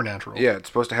Bang. more natural. Yeah, it's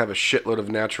supposed to have a shitload of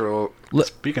natural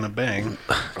Speaking of bang,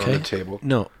 on the table.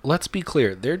 No, let's be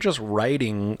clear. They're just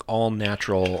writing all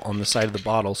natural on the side of the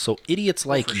bottle, so idiots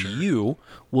like you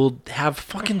will have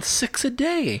fucking 6 a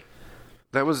day.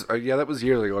 That was that was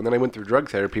years ago. And then I went through drug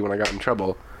therapy when I got in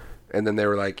trouble. And then they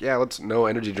were like, "Yeah, no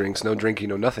energy drinks, no drinking,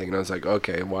 no nothing." And I was like,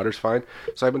 "Okay, water's fine."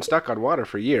 So I've been stuck on water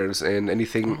for years. And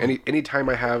anytime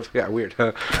I have, weird.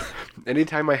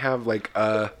 Anytime I have like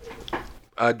a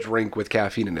drink with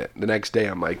caffeine in it, the next day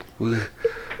I'm like,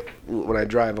 when I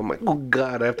drive, I'm like, "Oh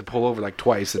God, I have to pull over like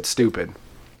twice." It's stupid.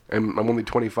 I'm only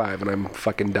 25 and I'm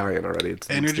fucking dying already. It's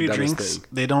energy the dumbest drinks, thing.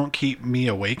 they don't keep me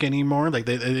awake anymore. Like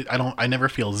I never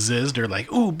feel zizzed or like,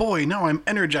 oh boy, now I'm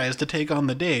energized to take on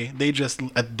the day. They just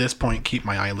at this point keep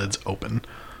my eyelids open.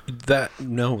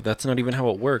 That's not even how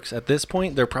it works. At this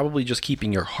point, they're probably just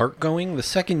keeping your heart going. The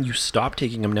second you stop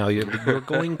taking them now, you're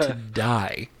going to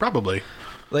die. Probably.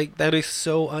 Like, that is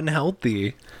so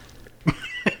unhealthy.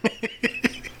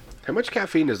 How much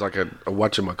caffeine does like a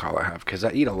whatchamacallit have? Because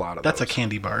I eat a lot of That's a those.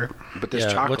 candy bar. But there's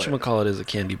Yeah, chocolate. whatchamacallit is a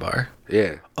candy bar.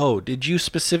 Yeah. Oh, did you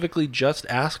specifically just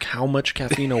ask how much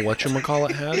caffeine a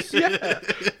whatchamacallit has? Yeah.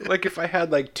 Like if I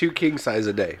had like 2 king size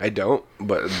a day. I don't,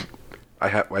 but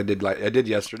I did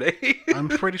yesterday. I'm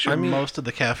pretty sure most of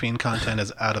the caffeine content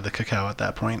is out of the cacao at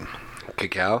that point.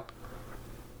 Cacao?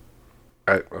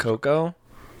 Cocoa?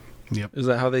 Yep. Is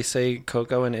that how they say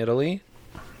cocoa in Italy?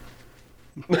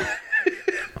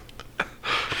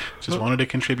 Just wanted to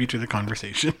contribute to the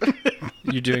conversation.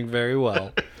 You're doing very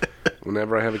well.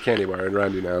 Whenever I have a candy bar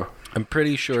around you now, I'm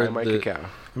pretty sure try my cacao.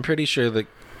 I'm pretty sure that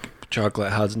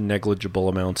chocolate has negligible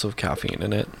amounts of caffeine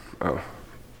in it. Oh,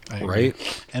 I agree.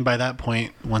 Right? And by that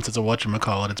point, once it's a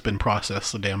whatchamacallit, it's been processed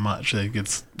so damn much that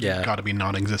it's got to be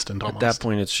non-existent almost. At that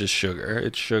point, it's just sugar.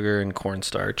 It's sugar and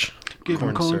cornstarch. Give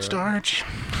them Corn syrup. cornstarch.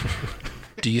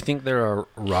 Do you think there are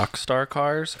rock star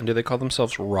cars? And do they call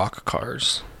themselves rock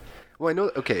cars? well, I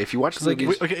know. Okay, if you watch the like,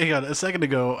 movies, Okay, hang on. A second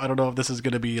ago, I don't know if this is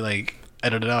going to be like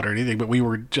edited out or anything, but we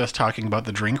were just talking about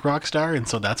the drink Rockstar, and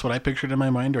so that's what I pictured in my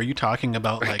mind. Are you talking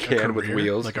about like a can with career,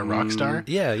 wheels? like a rock star?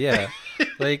 Yeah.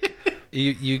 Like,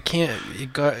 you can't...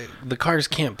 the cars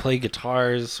can't play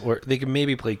guitars, or they can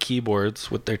maybe play keyboards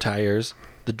with their tires.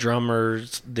 The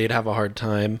drummers, they'd have a hard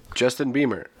time. Justin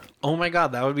Bieber. Oh my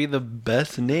god, that would be the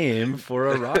best name for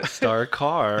a rock star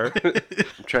car. I'm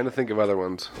trying to think of other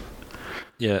ones.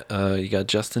 Yeah, you got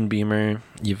Justin Bieber.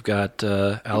 You've got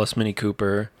Alice Mini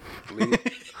Cooper.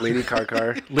 Lady Car.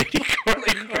 Lady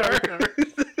Car.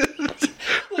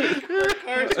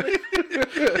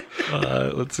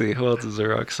 Let's see, who else is a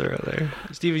rock star out there?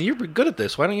 Steven, you're good at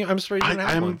this. Why don't you? I'm surprised you didn't have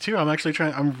I am one. too. I'm actually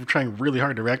trying. I'm trying really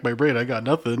hard to rack my brain. I got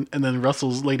nothing, and then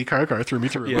Russell's Lady Car threw me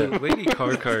through. Yeah, Lady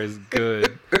Car is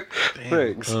good. Damn.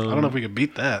 Thanks. I don't know if we could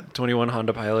beat that. 21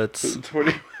 Honda Pilots.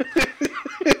 20.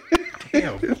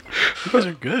 Damn, you guys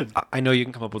are good. I know you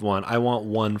can come up with one. I want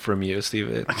one from you,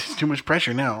 Steven. It's too much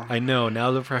pressure now. I know.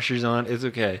 Now the pressure's on. It's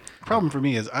okay. Problem for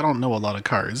me is I don't know a lot of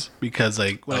cars because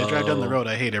like when I drive down the road,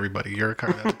 I hate everybody. You're a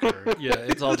car, that's a car. Yeah,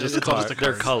 it's all just It's all just a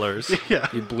They're cars. colors. Yeah.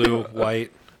 You blue,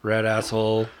 white, red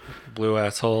asshole, blue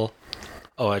asshole.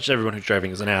 Oh, actually, everyone who's driving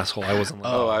is an asshole. I wasn't.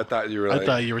 Oh, I thought you were. I Like,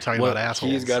 thought you were talking about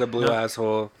assholes. He's got a blue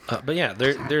asshole. But yeah,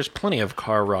 there's plenty of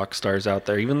car rock stars out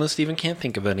there. Even though Steven can't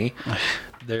think of any,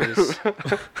 there's.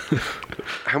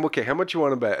 How much you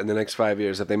want to bet in the next 5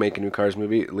 years that they make a new Cars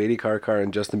movie? Lady Car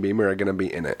and Justin Bieber are going to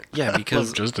be in it. Yeah, because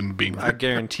Love Justin Bieber. I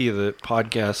guarantee that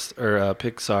podcast or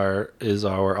Pixar is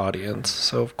our audience,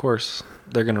 so of course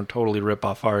they're gonna totally rip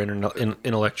off our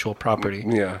intellectual property.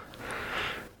 Yeah.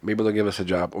 Maybe they'll give us a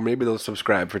job, or maybe they'll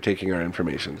subscribe for taking our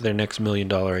information. Their next $1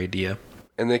 million idea.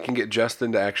 And they can get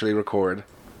Justin to actually record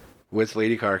with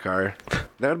Lady Car.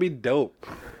 That would be dope.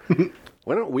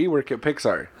 Why don't we work at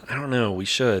Pixar? I don't know. We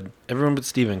should. Everyone but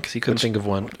Steven, because he couldn't think of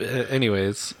one.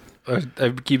 Anyways,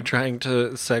 I keep trying to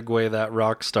segue that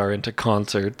rock star into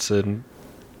concerts, and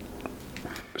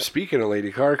Speaking of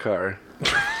Lady Car,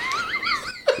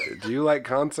 do you like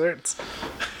concerts?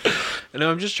 no,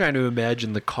 I'm just trying to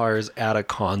imagine the Cars at a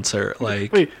concert.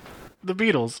 Like, Wait, the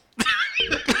Beatles.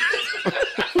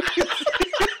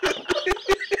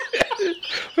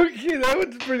 Okay, that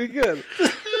one's pretty good.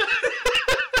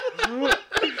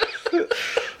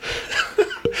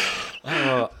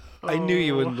 I knew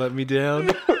you wouldn't let me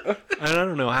down. I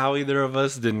don't know how either of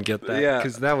us didn't get that. Yeah.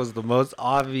 Because that was the most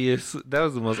obvious. That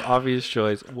was the most obvious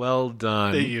choice. Well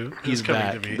done. Thank you. It He's was coming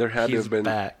back. to me. There had to He's have been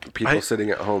back. people sitting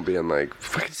at home being like,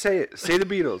 fucking say it. Say the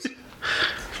Beatles.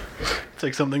 It's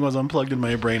like something was unplugged in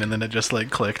my brain and then it just like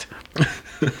clicked.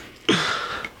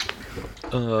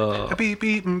 Beep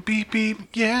beep beep beep.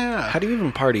 Yeah. How do you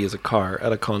even party as a car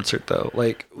at a concert though?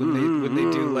 Like when they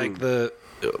do like the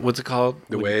what's it called?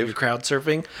 The When wave? You're crowd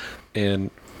surfing,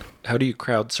 and how do you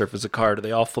crowd surf as a car? Do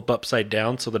they all flip upside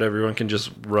down so that everyone can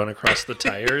just run across the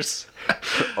tires?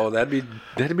 Oh, that'd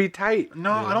be tight.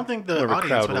 No, I don't think the More of a audience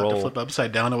crowd would have to roll. flip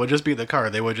upside down. It would just be the car.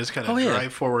 They would just kind of Oh, yeah.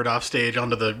 drive forward off stage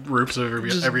onto the roofs of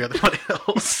every other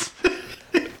else.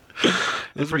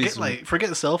 And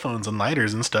forget cell phones and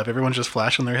lighters and stuff. Everyone's just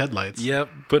flashing their headlights. Yep,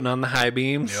 putting on the high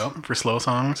beams. Yep, for slow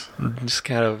songs. Just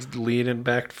kind of leaning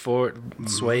back and forth,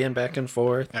 swaying back and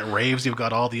forth. At raves, you've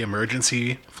got all the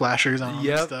emergency flashers on and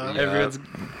Yep, stuff. everyone's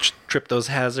tripped those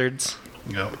hazards.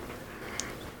 Yep.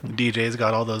 The DJ's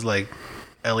got all those like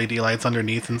LED lights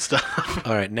underneath and stuff.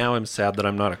 All right, now I'm sad that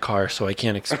I'm not a car, so I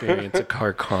can't experience a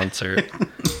car concert.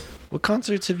 What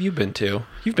concerts have you been to?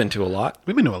 You've been to a lot.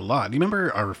 We've been to a lot. Do you remember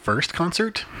our first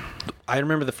concert? I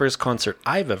remember the first concert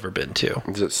I've ever been to,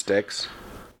 Is it Styx?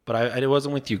 but I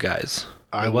wasn't with you guys.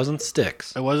 I wasn't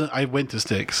Styx. I went to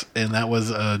Styx, and that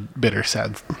was a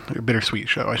bittersweet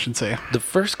show, I should say. The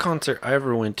first concert I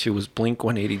ever went to was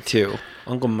Blink-182.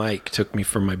 Uncle Mike took me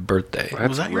for my birthday.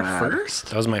 Was that your rad. first?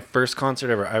 That was my first concert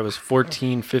ever. I was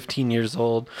 14, 15 years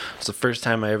old. It was the first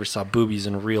time I ever saw boobies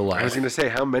in real I was life. going to say,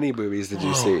 how many boobies did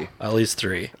you see? At least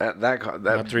 3.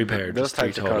 Not 3 pairs, Those just 3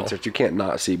 types of total. concerts, you can't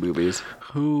not see boobies.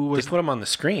 Who They was put them on the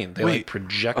screen. They Wait. like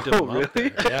projected Oh, them up really?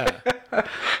 there. Yeah.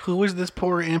 who was this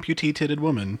poor amputee-titted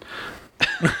woman?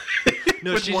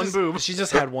 No, With she one just, boob. She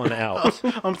just had one out.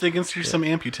 I'm thinking she's some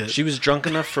amputee. She was drunk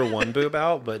enough for one boob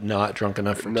out, but not drunk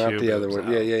enough for Not two. the other boobs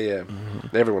one. out. Yeah.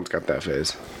 Everyone's got that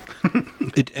phase.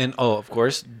 And of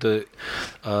course, the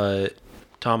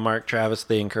Tom, Mark, Travis,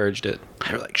 they encouraged it.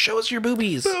 They were like, "Show us your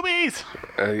boobies." Boobies!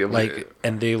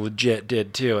 And they legit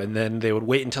did too. And then they would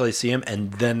wait until they see him,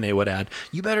 and then they would add,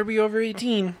 "You better be over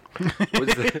 18."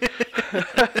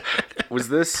 Was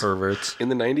this Perverts. in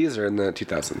the 90s or in the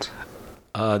 2000s?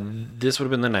 This would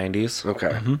have been the 90s.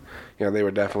 Okay. Yeah, they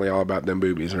were definitely all about them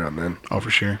boobies around then. Oh, for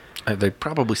sure. They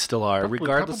probably still are.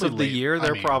 Regardless probably of the late. year,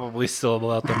 they're I mean- probably still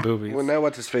about them boobies. Well, now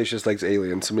what's his face just likes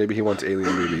aliens, so maybe he wants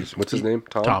alien boobies. What's his name?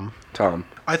 Tom.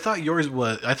 I thought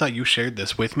you shared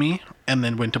this with me and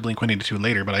then went to Blink-182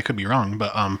 later, but I could be wrong.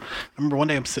 But I remember one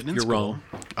day I'm sitting in You're school. wrong.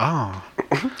 Oh.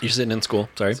 You're sitting in school.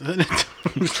 Sorry.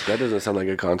 That doesn't sound like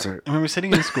a concert. I remember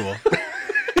sitting in school.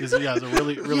 It was a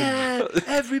really, really...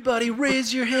 Everybody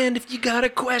raise your hand if you got a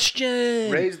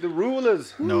question. Raise the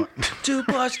rulers. No. 2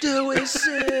 + 2 is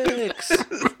 6.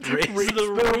 Raise the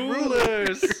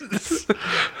rulers.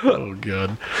 Oh,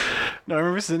 God. No, I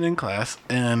remember sitting in class,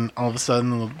 and all of a sudden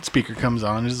the speaker comes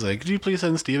on and is like, "Could you please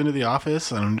send Steven to the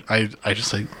office?" And I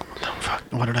just like, "Oh, fuck,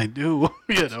 what did I do?"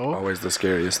 You know? Always the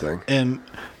scariest thing. And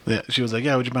she was like,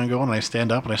 "Yeah, would you mind going?" And I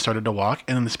stand up and I started to walk,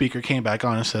 and then the speaker came back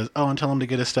on and says, "Oh, and tell him to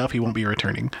get his stuff. He won't be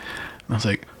returning." And I was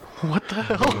like, "What the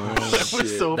hell?" That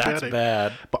was so That's panic.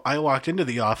 bad. But I walked into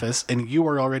the office, and you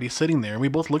were already sitting there. And we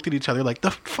both looked at each other like,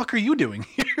 "The fuck are you doing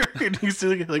here?" And he's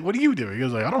like, "What are you doing?" He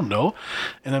was like, "I don't know."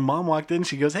 And then Mom walked in.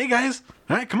 She goes, "Hey guys,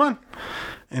 all right, come on."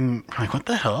 And I'm like, "What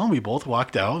the hell?" And we both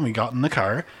walked out, and we got in the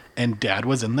car. And Dad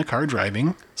was in the car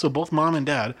driving. So both Mom and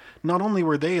Dad, not only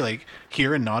were they like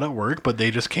here and not at work, but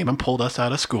they just came and pulled us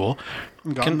out of school,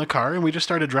 and got in the car, and we just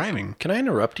started driving. Can I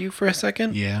interrupt you for a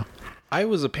second? Yeah. I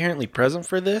was apparently present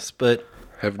for this, but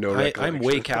Have no I'm recollection.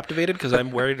 way captivated because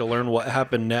I'm ready to learn what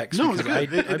happened next. No, it's because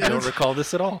good. I don't recall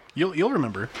this at all. You'll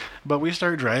remember. But we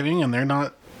start driving, and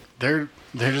they're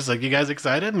just like, "You guys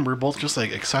excited?" And we're both just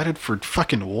like, "Excited for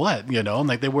fucking what?" You know? And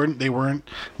like they weren't.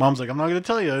 Mom's like, "I'm not gonna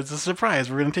tell you. It's a surprise.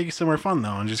 We're gonna take you somewhere fun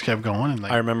though," and just kept going. And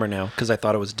like, I remember now because I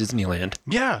thought it was Disneyland.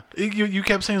 yeah, you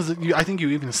kept saying, I think you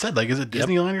even said like, "Is it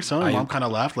Disneyland or something?" Mom kind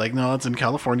of laughed like, "No, it's in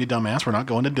California, dumbass. We're not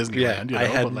going to Disneyland." You know? I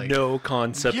had But, like, no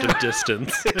concept Yeah. of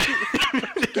distance.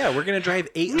 Yeah, we're gonna drive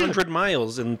 800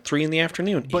 miles in 3 in the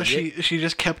afternoon. But idiot. she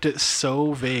just kept it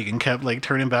so vague and kept like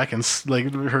turning back and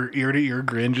like her ear to ear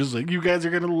grin, just like, "You guys are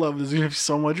gonna love this. You have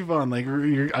so much fun. Like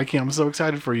I'm so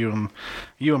excited for you." And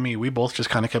you and me, we both just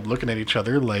kind of kept looking at each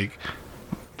other like,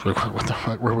 "What the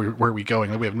fuck? Where are we going?"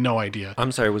 Like, we have no idea.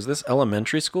 I'm sorry, was this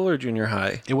elementary school or junior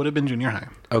high? It would have been junior high.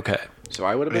 Okay, So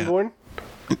I would have been Yeah. born?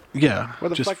 Yeah, Where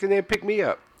the just fuck did they pick me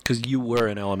up? because you were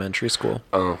in elementary school.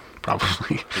 Oh,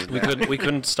 probably. We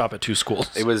couldn't stop at 2 schools.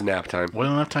 it was nap time.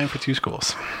 Wasn't enough time for 2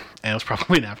 schools, and it was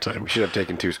probably nap time. We should have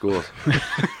taken 2 schools.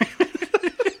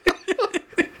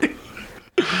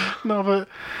 No, but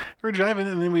we're driving,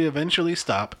 and then we eventually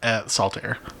stop at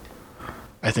Saltaire,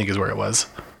 I think is where it was.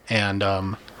 And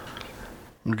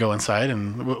we go inside,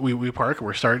 and we park.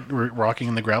 We're walking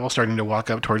in the gravel, starting to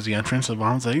walk up towards the entrance. And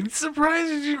Mom's like,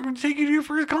 "Surprise! We're taking you to your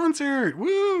first concert!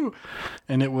 Woo!"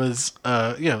 And it was,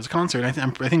 it was a concert. I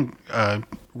think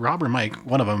Rob or Mike,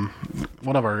 one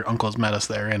of our uncles met us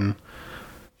there, and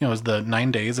it was the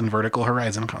 9 Days in Vertical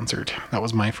Horizon concert. That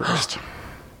was my first.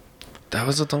 That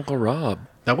was with Uncle Rob.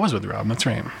 That was with Rob. That's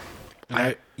right.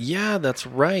 Yeah, that's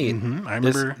right. I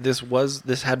remember.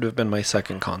 This had to have been my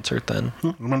second concert then.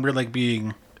 I remember like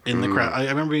being in the crowd. I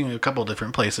remember being in a couple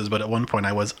different places, but at one point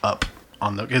I was up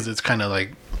on because it's kind of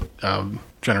like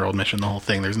general admission, the whole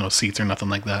thing. There's no seats or nothing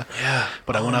like that. Yeah.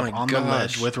 But I went Oh up my on the gosh.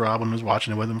 ledge with Rob and was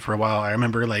watching it with him for a while. I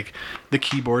remember like the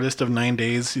keyboardist of 9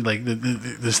 Days, like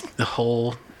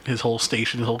his whole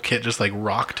station, his whole kit just like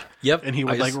rocked. Yep. And he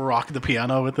would like rock the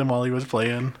piano with him while he was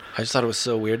playing. I just thought it was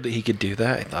so weird that he could do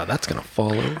that. I thought that's gonna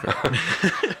fall over.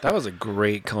 That was a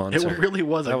great concert. It really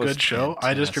was a That was good show.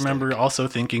 I just fantastic. remember also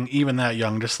thinking, even that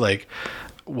young, just like,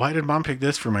 why did Mom pick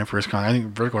this for my first con? I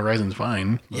think Vertical Horizon's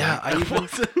fine. Yeah, Like, I it even-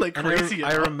 wasn't like And crazy.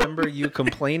 I remember you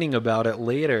complaining about it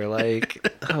later, like,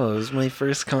 "Oh, it was my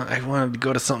first I wanted to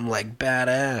go to something like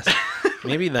badass."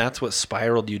 Maybe that's what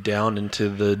spiraled you down into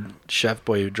the chef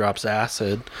boy who drops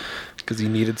acid, because you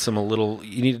needed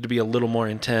you needed to be a little more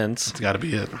intense. It's got to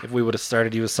be it. If we would have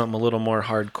started you with something a little more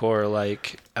hardcore,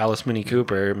 like Alice Mini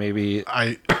Cooper, maybe.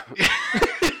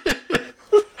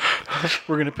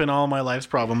 We're gonna pin all my life's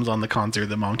problems on the concert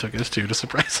that Mom took us to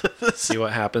surprise us. See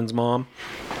what happens, Mom.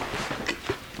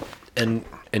 And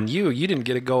you didn't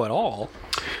get a go at all.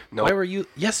 No. Why were you?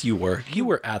 Yes, you were. You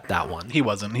were at that one. He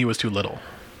wasn't. He was too little.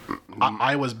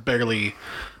 I was barely.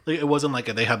 Like, it wasn't like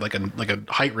they had like a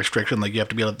height restriction, like you have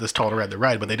to be this tall to ride the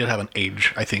ride, but they did have an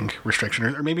age, I think, restriction,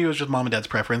 or maybe it was just mom and dad's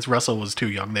preference. Russell was too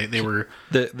young. They were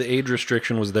The age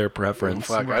restriction was their preference.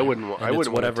 Fuck, I wouldn't want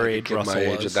whatever to take a age kid Russell my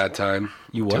age was. at that time.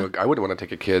 You what? I wouldn't want to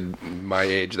take a kid my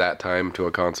age that time to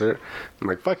a concert. I'm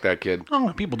like, fuck that kid.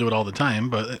 oh, people do it all the time,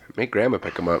 but Make grandma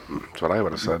pick him up. That's what I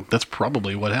would have said. that's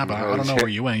probably what happened. I don't know where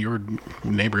you went. You were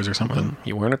neighbors or something.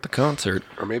 You weren't at the concert.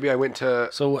 Or maybe I went to,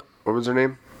 So what? what was her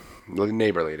name? The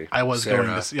neighbor lady. I was Sarah.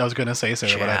 going to say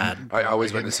Sarah, Chad. but I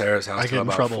always went to Sarah's house I till get in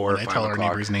about trouble 4 when or I 5 tell our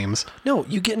o'clock. neighbors' names. No,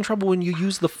 you get in trouble when you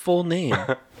use the full name.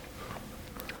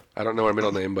 I don't know her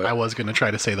middle name, but I was going to try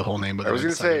to say the whole name, but I was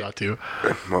gonna decided say- not to.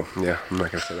 well, yeah, I'm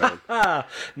not gonna say that one.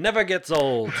 Never gets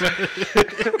old.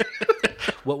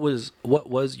 What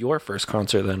was your first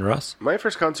concert then, Russ? My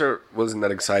first concert wasn't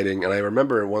that exciting, and I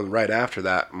remember one right after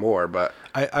that more, but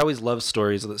I always love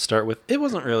stories that start with it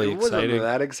wasn't really it wasn't exciting.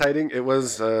 that exciting. It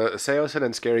was Seosin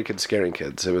and Scary Kids Scaring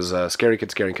Kids. It was Scary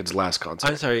Kids Scaring Kids' last concert.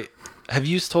 I'm sorry. Have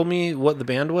you told me what the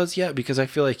band was yet? Because I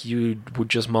feel like you would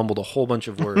just mumbled a whole bunch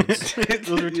of words. Those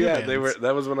were two Yeah, bands. they were.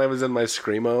 That was when I was in my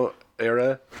screamo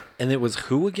era. And it was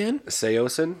who again?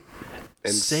 Seosin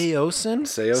and Seosin?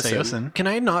 Seosin. Can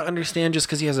I not understand just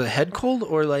because he has a head cold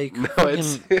or like No,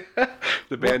 it's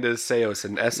the band is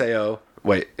Seosin. S-A-O.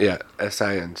 Wait, yeah,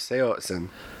 S-I-N. Seosin.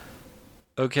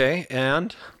 Okay,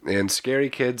 and And Scary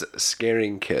Kids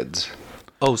Scaring Kids.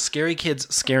 oh, scary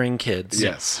kids scaring kids.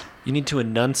 Yes. You need to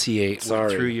enunciate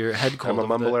Sorry. through your head cold. I'm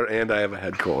a of the- mumbler and I have a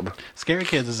head cold. Scary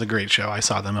Kids is a great show. I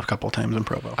saw them a couple times in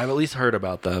Provo. I've at least heard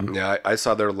about them. Yeah, I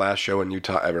saw their last show in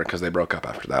Utah ever because they broke up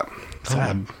after that.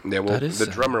 Sad. Yeah, well, That is the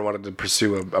sad. drummer wanted to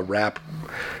pursue a rap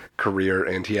career,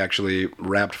 and he actually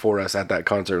rapped for us at that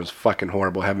concert. It was fucking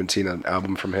horrible. Haven't seen an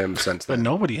album from him since But then.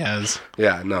 nobody has.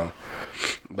 Yeah, no.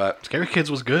 But Scary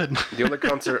Kids was good. the only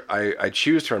concert I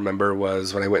choose to remember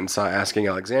was when I went and saw Asking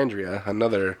Alexandria,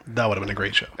 another That would have been a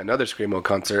great show. Screamo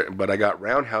concert. But I got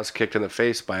roundhouse kicked in the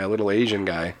face by a little Asian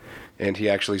guy, and he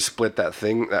actually split that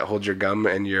thing that holds your gum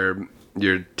and your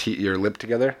lip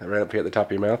together, right up here at the top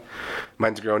of your mouth.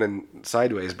 Mine's growing in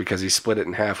sideways because he split it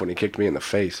in half when he kicked me in the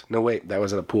face. No, wait, that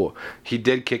was at a pool. He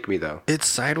did kick me though. It's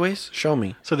sideways? Show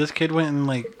me. So this kid went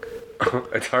and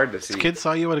It's hard to see. kid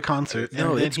saw you at a concert.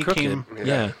 No, and then it's he crooked. came.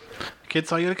 Yeah. Kid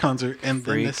saw you at a concert, and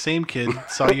then Freak. the same kid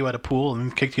saw you at a pool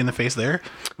and kicked you in the face there.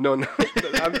 No,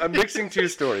 I'm mixing two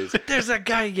stories. There's that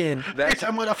guy again. That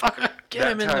I'm gonna fuck. Get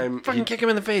him in time, the, fucking kick him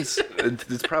in the face.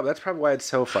 that's probably why it's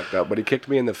so fucked up. But he kicked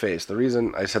me in the face. The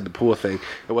reason I said the pool thing,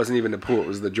 it wasn't even the pool. It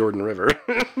was the Jordan River.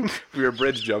 We were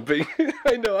bridge jumping.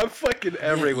 I know. I'm fucking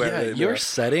everywhere. Yeah, right your now.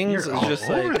 settings is all just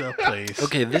over like the place.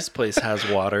 okay, this place has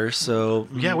water, so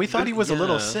Yeah, we thought he was a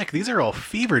little Yeah. sick. These are all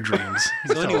fever dreams.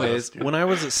 So anyways, when I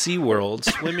was at SeaWorld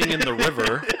swimming in the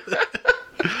river,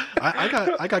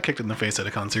 I got kicked in the face at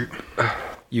a concert.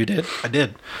 you did? I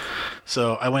did.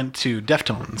 So I went to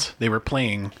Deftones. They were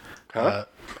playing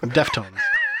Deftones.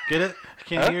 Get it? I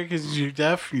can't hear because you're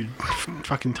deaf. You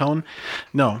fucking tone.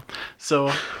 No.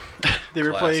 So they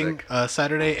were playing Classic. a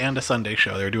Saturday and a Sunday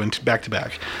show. They were doing back to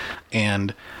back,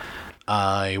 and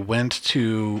I went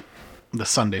to the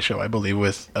Sunday show, I believe,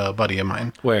 with a buddy of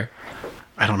mine. Where?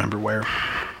 I don't remember where.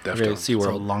 Okay, It's a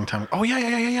SeaWorld. long time. Oh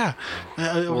yeah.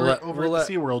 Over, let- over we'll at let-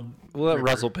 the SeaWorld. We'll let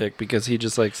Russell pick because he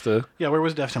just likes to. Yeah, where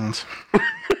was Deftones?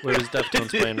 Where does Deftones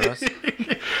playing, Russ?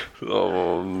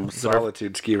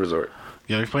 Solitude Ski Resort.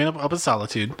 Yeah, they're playing up at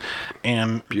Solitude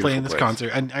and Beautiful playing this place.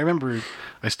 concert. And I remember,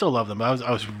 I still love them, but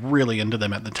I was really into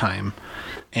them at the time.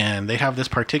 And they have this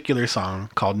particular song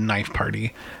called Knife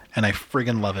Party, and I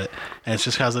friggin' love it. And it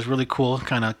just has this really cool,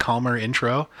 kind of calmer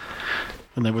intro,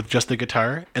 and then with just the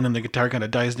guitar, and then the guitar kind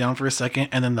of dies down for a second,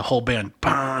 and then the whole band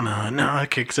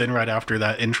kicks in right after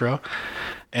that intro.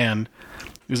 And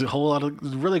there's a whole lot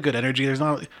of really good energy. There's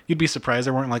not, you'd be surprised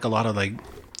there weren't like a lot of like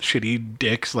shitty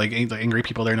dicks, like angry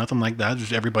people there, nothing like that.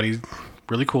 Just everybody's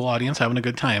really cool audience having a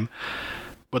good time.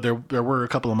 But there were a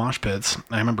couple of mosh pits.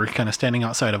 I remember kind of standing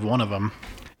outside of one of them,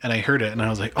 and I heard it, and I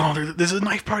was like, "Oh, this is a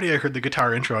Knife Party!" I heard the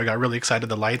guitar intro. I got really excited.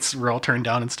 The lights were all turned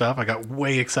down and stuff. I got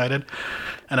way excited,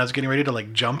 and I was getting ready to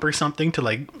like jump or something to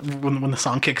like when the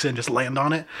song kicks in, just land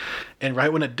on it. And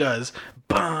right when it does,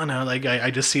 I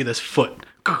just see this foot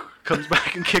comes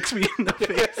back and kicks me in the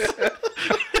face.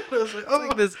 I was like, "Oh."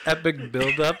 Like this epic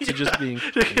build up to just being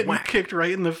Getting kicked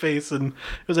right in the face, and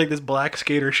it was like this black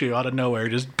skater shoe out of nowhere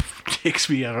just takes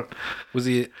me out. Was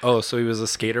he? Oh, so he was a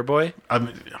skater boy.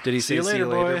 Did he See say you "See later,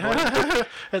 you later, boy"?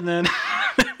 And then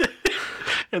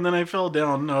and then I fell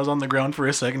down. I was on the ground for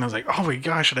a second. I was like, oh my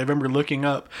gosh. And I remember looking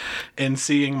up and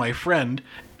seeing my friend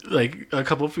like a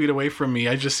couple feet away from me,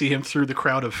 I just see him through the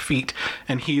crowd of feet,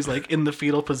 and he's like in the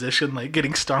fetal position, like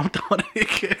getting stomped on.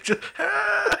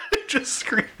 Just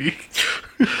screaming.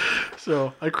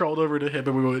 So I crawled over to him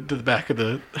and we went to the back of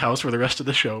the house for the rest of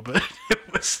the show, but it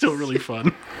was still really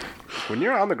fun. When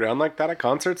you're on the ground like that at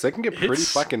concerts, they can get pretty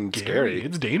fucking scary.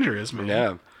 It's dangerous, man.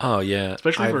 Yeah. Oh yeah,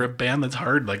 Especially for a band that's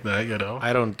hard like that, you know.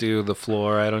 I don't do the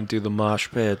floor. I don't do the mosh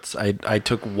pits. I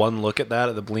took one look at that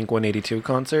at the Blink 182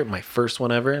 concert, my first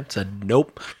one ever, and said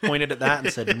nope. Pointed at that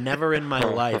and said never in my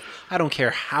life. I don't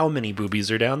care how many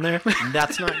boobies are down there.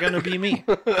 That's not gonna be me.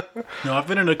 No, I've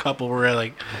been in a couple where I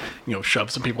like, shove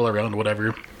some people around,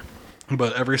 whatever.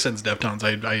 But ever since Deftones,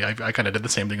 I kind of did the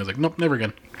same thing. I was like, nope, never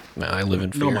again. No, I live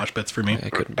in fear. No mosh pits for me. I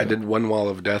couldn't. I did One Wall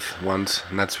of Death once,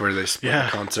 and that's where they split the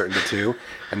concert into two.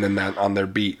 And then that on their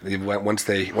beat, once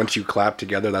you clap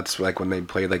together, that's like when they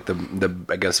play like the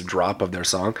I guess drop of their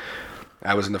song.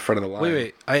 I was in the front of the line.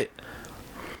 Wait,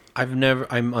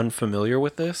 I'm unfamiliar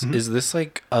with this. Mm-hmm. Is this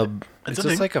like a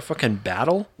like a fucking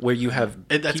battle where you have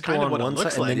That's people kind of on what it one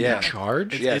looks side like. and then Yeah. you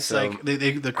charge? Yeah, It's so- like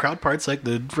the crowd part's like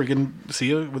the friggin'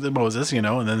 Sia with the Moses, and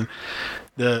then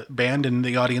the band and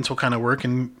the audience will kind of work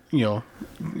in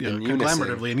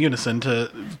collaboratively in unison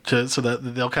to so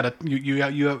that they'll kind of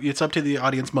it's up to the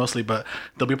audience mostly, but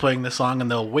they'll be playing this song and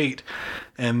they'll wait,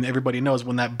 and everybody knows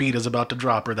when that beat is about to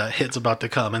drop or that hit's about to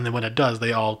come, and then when it does,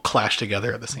 they all clash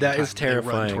together at the same time. That is They run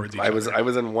terrifying. towards each I was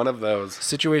other. in one of those,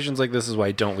 Situations like this is why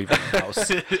I don't leave the house.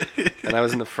 and I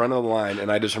was in the front of the line,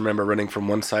 and I just remember running from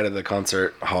one side of the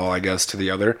concert hall, I guess, to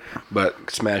the other, but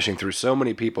smashing through so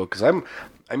many people because I'm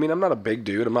not a big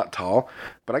dude. I'm not tall,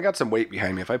 but I got some weight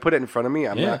behind me. If I put it in front of me,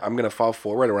 I'm going to fall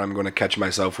forward, or I'm going to catch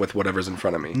myself with whatever's in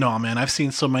front of me. No, man, I've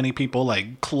seen so many people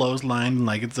like clothesline,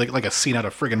 like it's like a scene out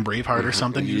of friggin' Braveheart or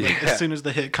something. As soon as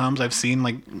the hit comes, I've seen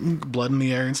like blood in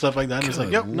the air and stuff like that. And it's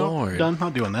like, yep, Lord. no, done,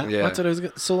 not doing that. Yeah. That's what I was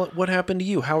gonna, so what happened to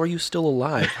you? How are you still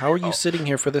alive? How are you sitting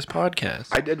here for this podcast?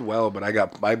 I did well, but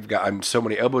I'm so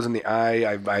many elbows in the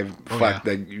eye. I've fucked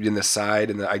in the side,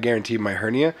 and I guarantee my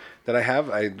hernia that I have.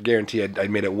 I guarantee I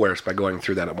made it worse by going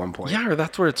through that at one point. Yeah, or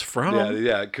that's where it's from.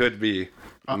 Yeah, it could be.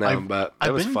 But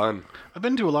it was fun. I've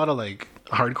been to a lot of like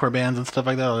hardcore bands and stuff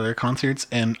like that, or their concerts,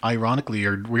 and ironically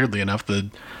or weirdly enough, the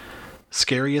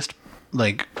scariest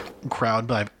like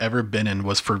crowd I've ever been in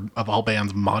was for, of all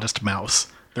bands, Modest Mouse.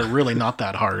 They're really not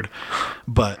that hard,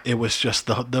 but it was just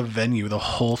the venue, the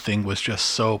whole thing was just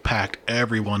so packed.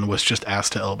 Everyone was just ass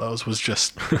to elbows, was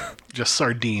just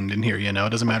sardined in here, It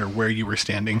doesn't matter where you were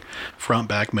standing, front,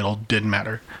 back, middle, didn't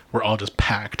matter. We're all just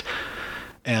packed.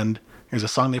 And there's a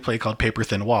song they play called Paper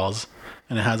Thin Walls,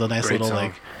 and it has a nice Great little song.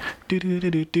 like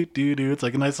do. It's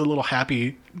like a nice little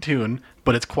happy tune,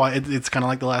 but it's quiet. It's kind of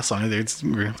like the last song. It's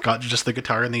got just the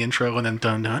guitar in the intro, and then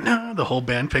dun dun dun, the whole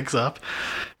band picks up.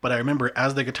 But I remember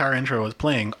as the guitar intro was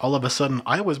playing, all of a sudden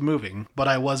I was moving, but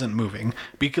I wasn't moving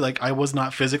because like I was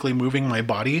not physically moving my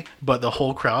body, but the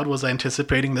whole crowd was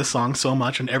anticipating this song so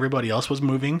much, and everybody else was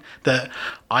moving that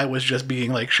I was just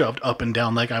being like shoved up and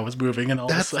down like I was moving, and all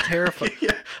That's of a sudden, terrifying.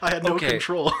 yeah, I had no Okay.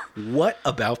 control. What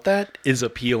about that is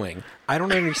appealing? I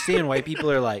don't understand why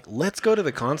people are like, let's go to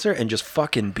the concert and just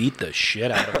fucking beat the shit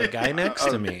out of the guy next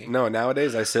to me. No,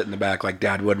 nowadays I sit in the back like,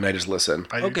 Dad, wouldn't I just listen?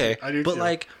 I do Okay, too. I do but too.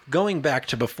 like going back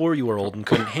to before you were old and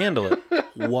couldn't handle it,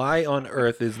 why on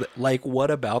earth is that? Like, what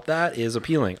about that is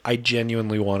appealing? I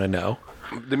genuinely want to know.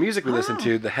 The music we listened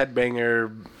to, the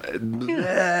headbanger,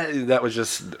 that was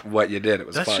just what you did. It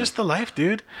was That's fun. just the life,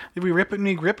 dude. We rip it and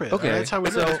we grip it. Okay. That's how we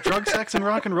live. It's drug, sex, and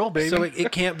rock and roll, baby. So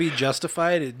it can't be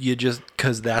justified. You just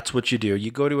because that's what you do. You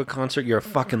go to a concert, you're a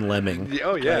fucking lemming.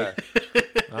 Oh, yeah.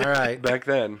 All right. Back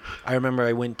then. I remember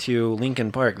I went to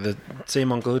Lincoln Park. The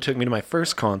same uncle who took me to my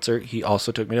first concert, he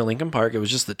also took me to Lincoln Park. It was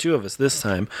just the two of us this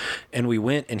time, and we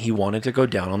went. And he wanted to go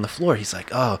down on the floor. He's like,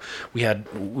 "Oh, we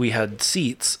had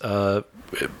seats."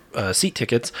 Seat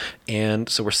tickets, and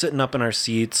so we're sitting up in our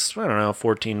seats, I don't know,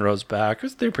 14 rows back.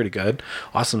 They're pretty good,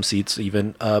 awesome seats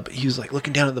even, but he was like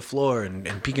looking down at the floor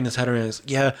and peeking his head around. He's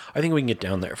like, yeah, I think we can get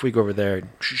down there if we go over there.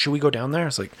 Should we go down there? I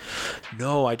was like,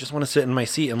 no, I just want to sit in my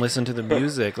seat and listen to the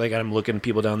music. Like, I'm looking at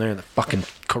people down there and they're fucking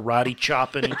karate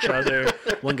chopping each other.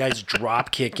 One guy's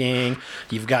drop kicking.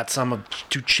 You've got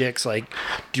two chicks like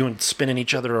spinning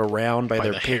each other around by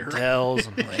their the hair. pigtails.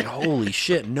 I'm like, holy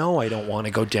shit, no, I don't want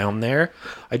to go down there.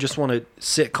 I just want to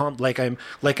sit like I'm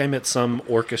at some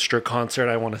orchestra concert.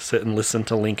 I want to sit and listen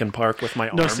to Linkin Park with my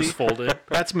arms folded.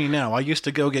 That's me now. I used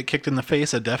to go get kicked in the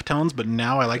face at Deftones, but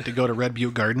now I like to go to Red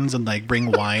Butte Gardens and like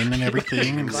bring wine and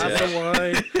everything. And Glass of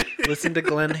wine. Listen to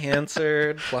Glenn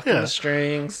Hansard plucking Yeah. the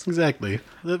strings. Exactly.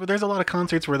 But there's a lot of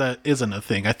concerts where that isn't a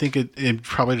thing. I think it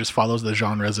probably just follows the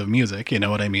genres of music. You know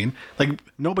what I mean? Like,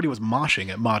 nobody was moshing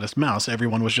at Modest Mouse.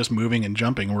 Everyone was just moving and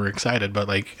jumping. We're excited, but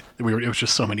like, it was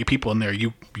just so many people in there.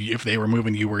 If they were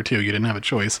moving, you were too. You didn't have a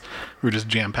choice. We were just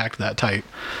jam packed that tight.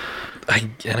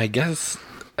 I guess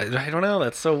I don't know.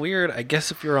 That's so weird. I guess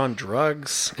if you're on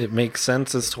drugs, it makes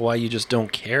sense as to why you just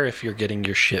don't care if you're getting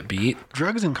your shit beat.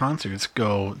 Drugs and concerts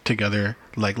go together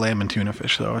like lamb and tuna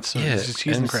fish, though. It's just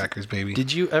cheese and crackers, baby.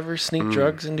 Did you ever sneak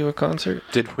drugs into a concert?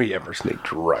 Did we ever sneak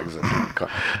drugs in?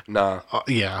 Nah.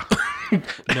 Yeah.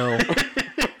 No.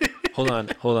 Hold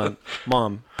on.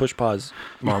 Mom, push pause.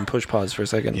 Mom, push pause for a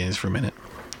second. Yeah, just for a minute.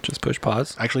 Just push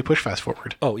pause. Actually, push fast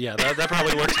forward. Oh, yeah, that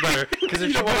probably works better. Because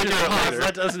if you push pause,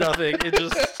 that does nothing. It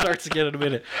just starts again in a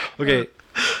minute.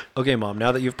 Okay, Mom,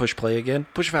 now that you've pushed play again,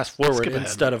 push fast forward Skip ahead.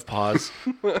 instead of pause.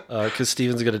 Because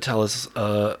Steven's going to tell us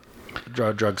a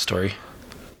drug story.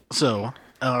 So,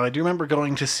 I do remember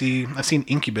going to see... I've seen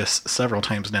Incubus several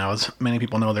times now. As many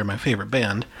people know, they're my favorite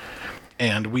band.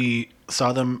 And we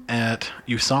saw them at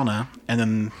USANA, and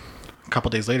then a couple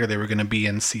days later, they were going to be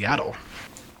in Seattle.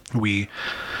 We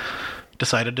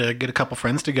decided to get a couple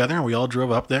friends together, and we all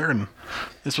drove up there. And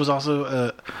this was also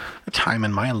a time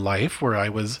in my life where I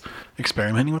was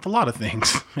experimenting with a lot of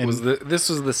things. And This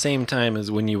was the same time as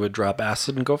when you would drop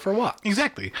acid and go for a walk.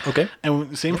 exactly. Okay.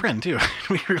 And same friend, too.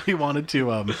 We really wanted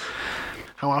to...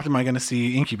 how often am I going to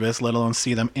see Incubus, let alone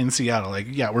see them in Seattle? Like,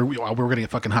 yeah, we're going to get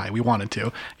fucking high. We wanted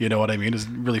to. You know what I mean? It was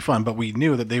really fun. But we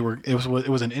knew that it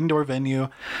was an indoor venue,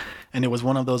 and it was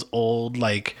one of those old,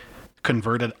 like,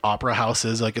 converted opera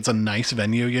houses. Like, it's a nice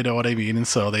venue, you know what I mean? And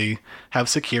so they have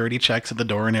security checks at the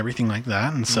door and everything like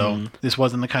that. And so this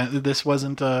wasn't a kind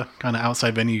of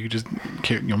outside venue. You just,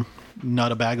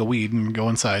 nut a bag of weed and go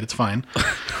inside. It's fine.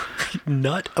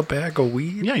 Nut a bag of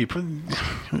weed? Yeah, you put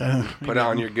Put it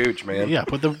on your gooch, man. yeah,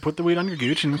 put the weed on your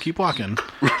gooch and keep walking.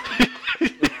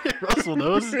 Russell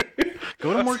knows.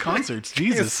 Go to more concerts.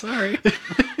 Jesus. Sorry.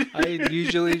 I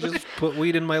usually just put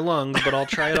weed in my lungs, but I'll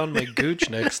try it on my gooch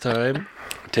next time.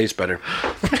 Tastes better.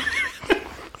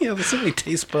 Yeah, there's so many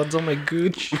taste buds on my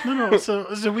gooch. No.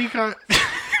 So we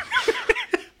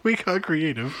got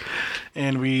creative,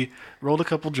 and we rolled a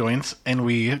couple joints, and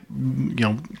we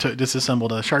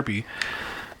disassembled a Sharpie,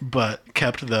 but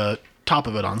kept the top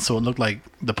of it on, so it looked like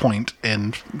the point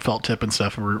and felt tip and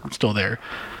stuff were still there.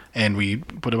 And we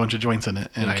put a bunch of joints in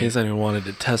it. And In case anyone wanted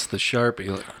to test the Sharpie,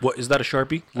 like, what is that a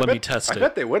Sharpie? Let me test I it.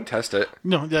 bet they would test it.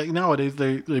 No, nowadays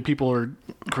the people are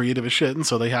creative as shit, and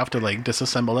so they have to like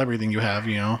disassemble everything you have.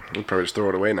 You'd probably just throw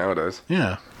it away nowadays.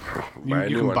 Yeah. Buy a You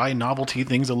new can one. buy novelty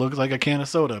things that look like a can of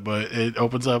soda, but it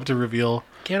opens up to reveal,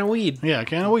 Can of weed. a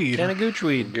can of weed. Can of gooch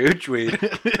weed. Gooch weed.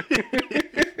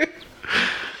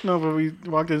 No, but we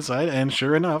walked inside, and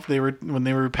sure enough, when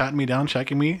they were patting me down,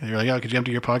 checking me, they were like, "Oh, could you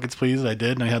empty your pockets, please?" And I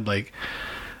did, and I had like,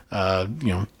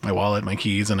 my wallet, my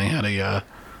keys, and I had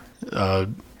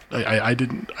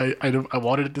I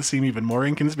wanted it to seem even more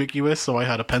inconspicuous, so I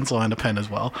had a pencil and a pen as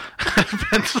well. A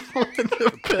pencil and a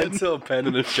pen Pencil, pen,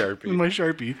 and a Sharpie. in my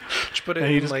Sharpie. Just put it And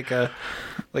he in just- like a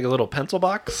little pencil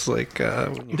box, like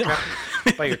when you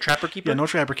by your trapper keeper. Yeah, no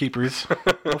trapper keepers,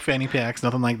 no fanny packs,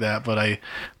 nothing like that. But I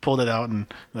pulled it out and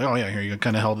like, oh yeah, here you go.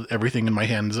 Kind of held everything in my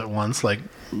hands at once, like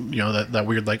that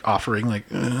weird like offering, like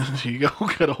here you go,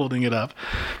 kind of holding it up.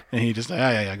 And he just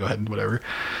yeah, go ahead and whatever.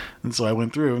 And so I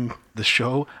went through, and the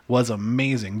show was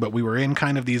amazing. But we were in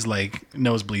kind of these like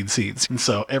nosebleed seats, and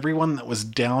so everyone that was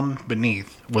down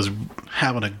beneath was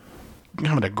having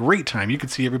a great time. You could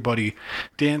see everybody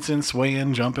dancing,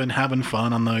 swaying, jumping, having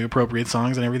fun on the appropriate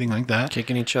songs and everything like that.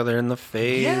 Kicking each other in the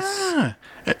face. Yeah.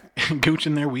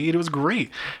 Gooching their weed. It was great.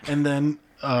 And then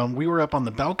we were up on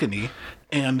the balcony,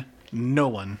 and no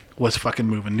one was fucking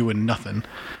moving, doing nothing.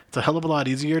 It's a hell of a lot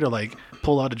easier to like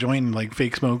pull out a joint and like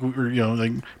fake smoke or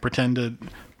like pretend to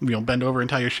bend over and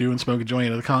tie your shoe and smoke a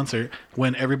joint at a concert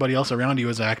when everybody else around you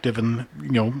is active and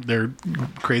they're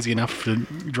crazy enough to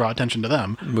draw attention to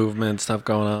them. Movement stuff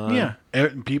going on. Yeah.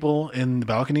 People in the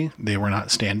balcony, they were not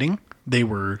standing. They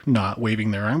were not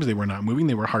waving their arms. They were not moving.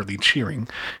 They were hardly cheering.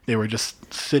 They were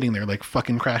just sitting there like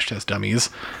fucking crash test dummies.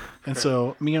 And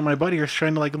so me and my buddy are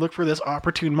trying to like look for this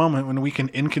opportune moment when we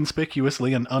can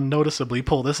inconspicuously and unnoticeably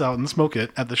pull this out and smoke it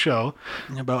at the show.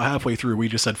 And about halfway through, we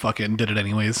just said fuck it and did it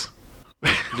anyways.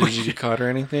 Did you get caught or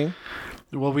anything?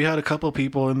 Well, we had a couple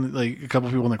people in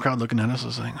the crowd looking at us. It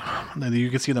was like, you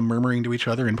could see them murmuring to each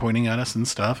other and pointing at us and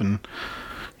stuff. And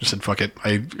Just said, fuck it.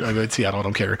 I'm in Seattle. I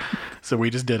don't care. So we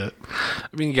just did it. I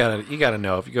mean, you gotta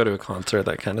know if you go to a concert,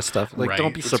 that kind of stuff. Like, Right.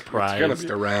 don't be surprised. It's gonna stick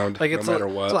around, Like, no it's matter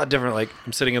It's what. a lot different. Like,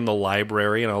 I'm sitting in the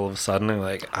library, and all of a sudden, I'm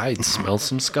like, I smell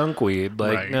some skunk weed.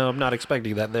 Like, Right. no, I'm not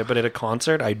expecting that there. But at a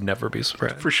concert, I'd never be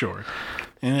surprised. For sure.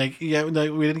 And like, yeah,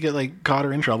 like, we didn't get like caught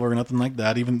or in trouble or nothing like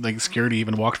that. Even like security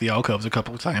even walked the alcoves a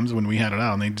couple of times when we had it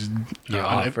out, and they just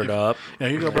Offered up. Yeah,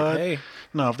 you go, Like, bud. hey.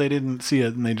 No, if they didn't see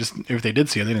it, and if they did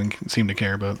see it, they didn't seem to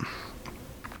care. But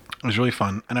it was really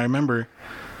fun. And I remember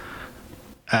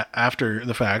after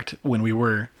the fact, when we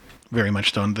were very much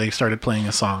stoned, they started playing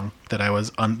a song that I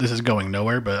was this is going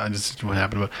nowhere, but I just what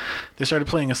happened. But they started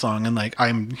playing a song, and like,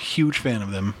 I'm a huge fan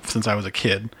of them since I was a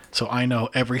kid, so I know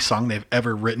every song they've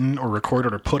ever written or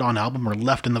recorded or put on album or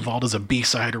left in the vault as a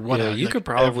B-side or whatever. Yeah, you like, could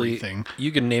probably everything. you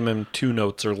can name him 2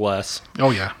 notes or less.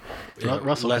 Oh yeah,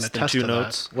 Russell less can than attest 2 to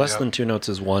notes. that. Less than 2 notes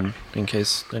is 1. In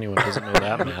case anyone doesn't know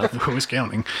that math. Who's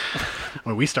counting?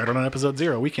 Well, we started on episode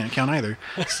 0. We can't count either.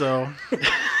 So,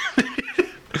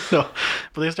 no,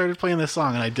 but they started playing this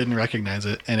song, and I didn't recognize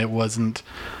it, and it wasn't.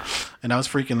 And I was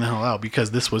freaking the hell out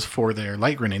because this was for their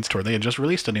Light Grenades tour. They had just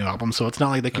released a new album, so it's not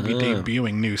like they could be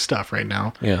debuting new stuff right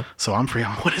now. Yeah. So I'm freaking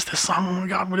out. What is this song? Oh my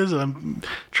god, what is it? I'm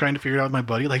trying to figure it out with my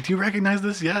buddy. Like, do you recognize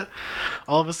this yet?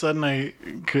 All of a sudden, I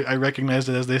recognized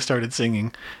it as they started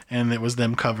singing, and it was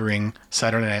them covering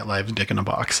Saturday Night Live's "Dick in a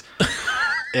Box,"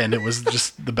 and it was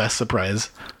just the best surprise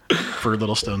for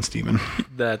Little Stone Steven.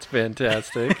 That's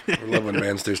fantastic. I love when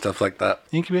bands do stuff like that.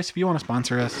 Incubus, if you want to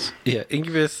sponsor us, Yeah,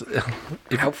 Incubus.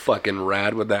 How fucking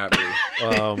rad would that be?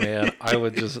 Oh man, I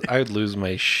would lose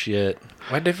my shit.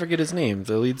 Why did I forget his name?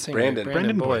 The lead singer,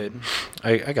 Brandon Boyd.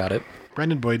 I got it.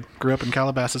 Brendan Boyd grew up in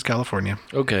Calabasas, California.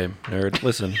 Okay, nerd.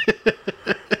 Listen,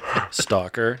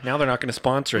 stalker. Now they're not going to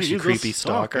sponsor us, you He's a creepy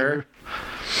stalker.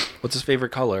 What's his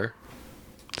favorite color?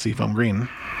 Seafoam green.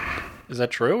 Is that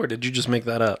true, or did you just make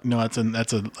that up? No, that's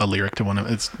a lyric to one of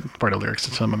it's part of lyrics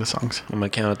to some of his songs. I'm gonna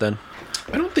count it then.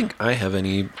 I don't think I have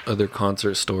any other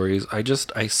concert stories.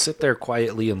 I sit there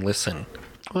quietly and listen.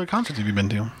 What other concerts have you been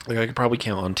to? Like, I could probably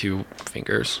count on 2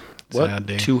 fingers. Sad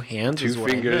day. 2 hands? is 2 what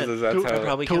I fingers, meant. is that I how- could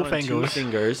probably Two count on 2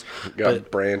 fingers. fingers. Got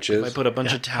But branches. if I put a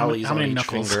bunch of tallies How many on each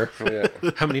knuckles? finger,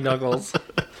 Yeah. how many knuckles?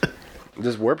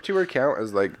 Does Warped Tour count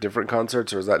as like different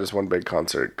concerts, or is that just one big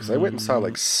concert? Because I went and saw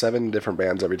like 7 different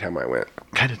bands every time I went.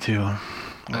 Kind of too. I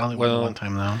only Well, went one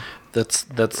time though. That's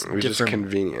It was just different.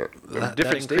 convenient. That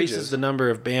Different increases stages. the number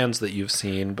of bands that you've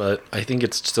seen, but I think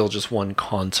it's still just one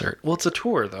concert. Well, it's a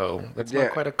tour though. That's Yeah.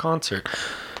 not quite a concert.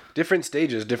 Different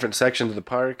stages, different sections of the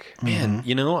park. Man,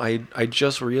 you know, I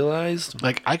just realized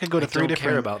Like, I could go to I 3 don't different.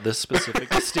 care about this specific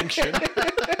distinction.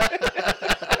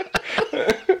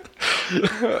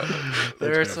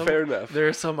 Fair enough. There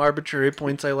are some arbitrary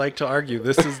points I like to argue.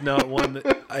 This is not one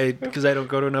that because I don't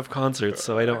go to enough concerts,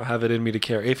 so I don't have it in me to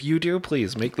care. If you do,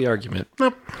 please make the argument.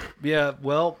 Nope. Yeah,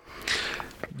 well,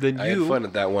 then I had fun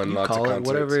at that one. you Lots of call it concerts.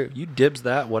 whatever you dibs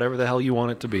that, whatever the hell you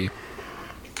want it to be.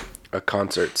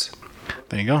 Concerts.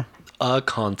 There you go. A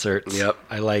concert. Yep.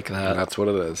 I like that. That's what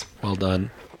it is. Well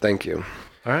done. Thank you.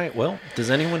 All right. Well, does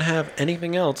anyone have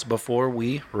anything else before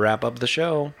we wrap up the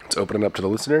show? Let's open it up to the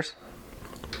listeners.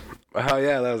 Oh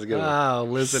yeah, that was a good one. Wow,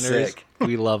 listeners. Sick.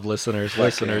 We love listeners.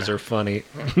 Listeners are funny.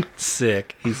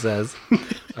 Sick, he says.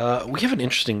 We have an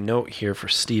interesting note here for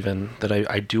Steven that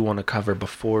I do want to cover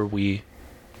before we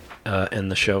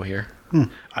end the show here.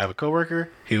 I have a coworker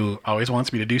who always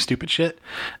wants me to do stupid shit,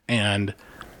 and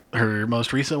her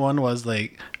most recent one was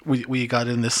like we got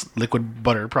in this liquid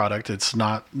butter product. It's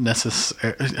not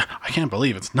necessary. I can't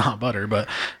believe it's not butter, but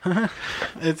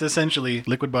it's essentially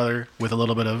liquid butter with a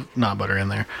little bit of not butter in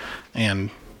there, and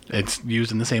it's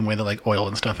used in the same way that like oil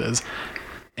and stuff is.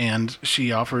 And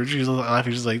she offered, she's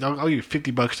laughing, she's like, I'll give you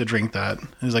 $50 to drink that.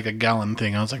 It was like a gallon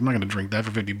thing. I was like, I'm not gonna drink that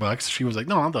for $50. She was like,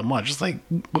 no, not that much. It's like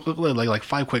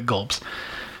 5 quick gulps.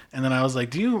 And then I was like,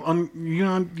 do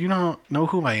you not know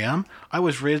who I am? I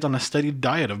was raised on a steady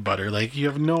diet of butter. Like, you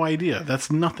have no idea.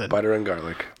 That's nothing. Butter and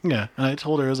garlic. Yeah. And I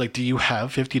told her, I was like, do you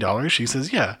have $50? She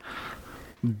says, yeah.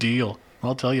 Deal.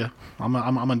 I'll tell you. I'm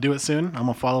gonna do it soon. I'm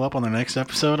gonna follow up on the next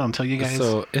episode. I'll tell you guys.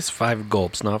 So it's 5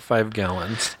 gulps, not 5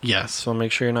 gallons. Yes. So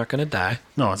make sure you're not going to die.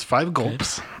 No, it's 5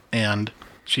 gulps, and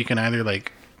she can either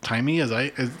like time me as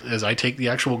I take the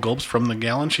actual gulps from the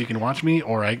gallon. She can watch me,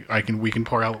 or we can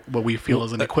pour out what we feel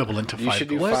is an equivalent to 5. You should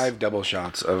do gulps. 5 double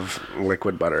shots of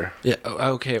liquid butter. Yeah.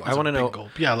 Okay. I want to Big know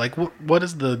gulp. Yeah, like what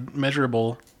is the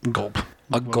measurable gulp?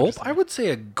 a gulp. I would say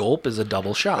a gulp is a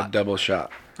double shot. Double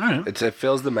shot. All right. It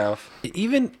fills the mouth.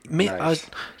 Even Nice.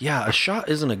 a shot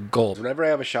isn't a gulp. Whenever I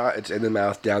have a shot, it's in the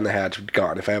mouth, down the hatch,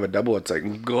 gone. If I have a double, it's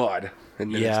like God.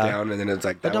 and then Yeah. it's down, and then it's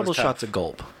like A that double was tough. shot's a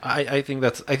gulp. I think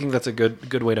that's a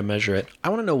good way to measure it. I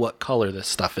want to know what color this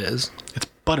stuff is. It's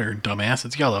butter, dumbass.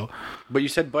 It's yellow. But you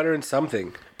said butter and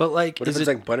something. But like, What if is it's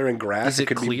it like butter and grass? is it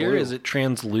could be clear? blue. Is it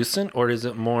translucent, or is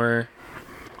it more?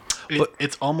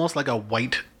 It's almost like a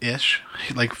white-ish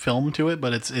like film to it,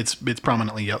 but it's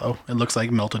prominently yellow. It looks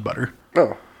like melted butter.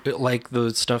 Oh, Like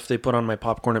the stuff they put on my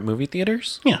popcorn at movie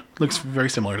theaters? Yeah, looks very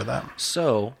similar to that.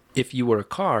 So, if you were a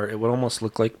car, it would almost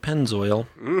look like Pennzoil.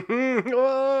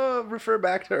 oh, refer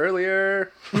back to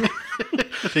earlier.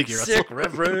 Thank you, Russell.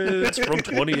 reference from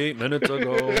 28 minutes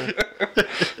ago.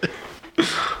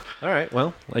 All right,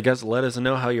 well, I guess let us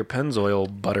know how your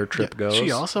Pennzoil butter trip goes.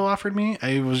 She also offered me.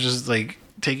 I was just like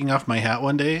taking off my hat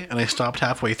one day, and I stopped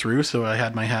halfway through, so I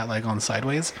had my hat like on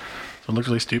sideways, so it looked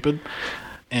really stupid.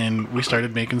 And we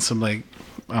started making some like,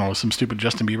 I don't know, some stupid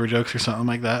Justin Bieber jokes or something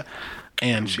like that.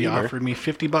 And she offered me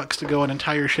 $50 to go an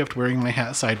entire shift wearing my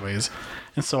hat sideways.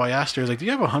 And so I asked her, I was like, "Do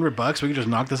you have $100? We could just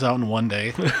knock this out in one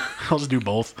day. I'll just do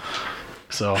both."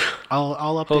 So I'll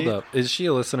update. Hold up. Is she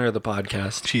a listener of the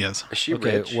podcast? She is. Is she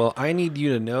Okay, rich? well, I need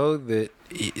you to know that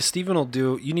Steven will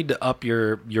do. You need to up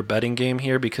your betting game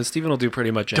here because Steven will do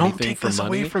pretty much anything Don't take for this money.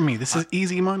 away from me. This is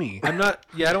easy money. I'm not.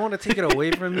 Yeah, I don't want to take it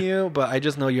away from you, but I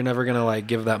just know you're never gonna like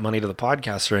give that money to the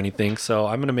podcast or anything. So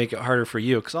I'm gonna make it harder for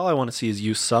you because all I want to see is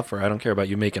you suffer. I don't care about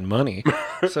you making money.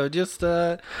 So just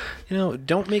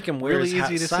don't make him wear Really his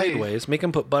hat easy to say. sideways. Make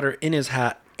him put butter in his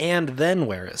hat and then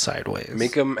wear it sideways.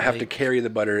 Make him have to carry the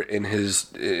butter on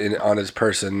his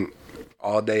person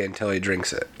all day until he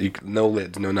drinks it. No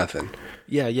lids, no nothing.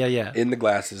 Yeah. In the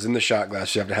glasses, in the shot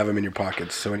glass, you have to have them in your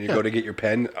pockets. So when you go to get your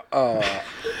pen, Aw.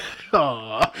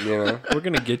 We're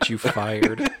gonna get you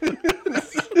fired.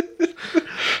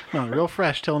 No, real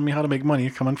fresh telling me how to make money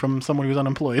coming from someone who's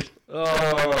unemployed.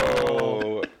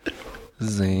 oh,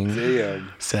 Zing.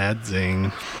 damn. Sad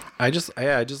zing. I just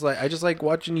like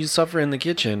watching you suffer in the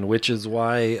kitchen, which is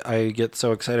why I get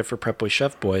so excited for Prep Boy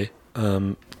Chef Boy.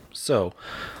 So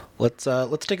let's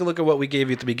take a look at what we gave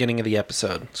you at the beginning of the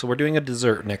episode. So we're doing a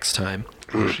dessert next time.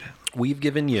 We've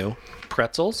given you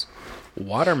pretzels,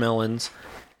 watermelons,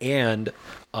 and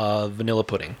vanilla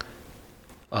pudding.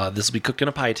 This will be cooked in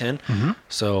a pie tin.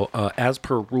 So, as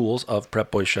per rules of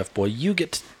Prep Boy Chef Boy, you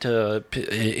get to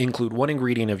include one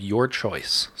ingredient of your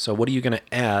choice. So, what are you going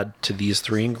to add to these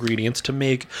 3 ingredients to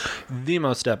make the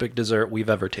most epic dessert we've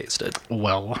ever tasted?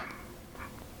 Well,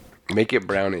 Make it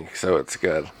brownie so it's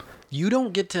good. You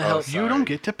don't get to help. you don't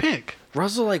get to pick.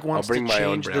 Russell wants to bring my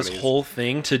own change this brownies. whole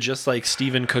thing to just like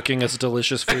Steven cooking us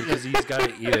delicious food because he's got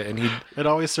to eat it, and he It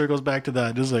always circles back to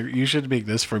that. Just like, you should make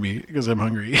this for me because I'm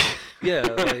hungry. yeah.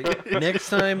 Like, next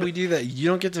time we do that, you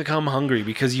don't get to come hungry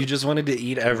because you just wanted to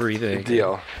eat everything.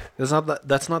 Deal. That's not that.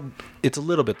 That's not. It's a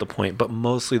little bit the point, but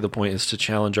mostly the point is to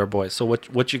challenge our boys. So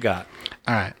what you got?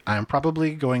 All right, I'm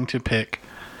probably going to pick,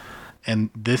 and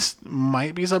this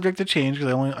might be subject to change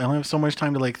because I only have so much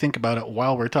time to like think about it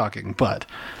while we're talking. But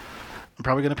I'm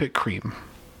probably going to pick cream.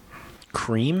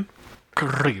 Cream,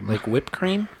 Cream, like whipped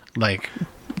cream, like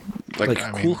like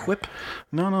I Cool mean- Whip.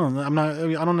 no, I'm not.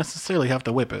 I don't necessarily have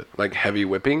to whip it. Like heavy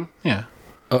whipping. Yeah,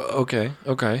 Okay.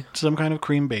 some kind of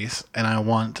cream base, and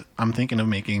I'm thinking of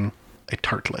making a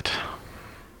tartlet.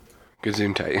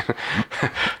 Gesundheit.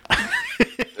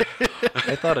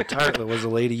 I thought a tartlet was a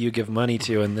lady you give money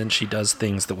to, and then she does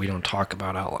things that we don't talk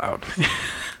about out loud.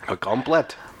 A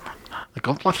complet.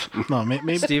 Like no,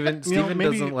 maybe Steven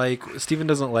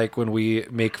doesn't like when we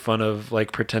make fun of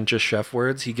like pretentious chef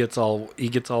words. He gets all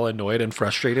annoyed and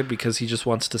frustrated because he just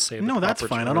wants to say the No, that's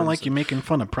proper fine. I don't like terms. you making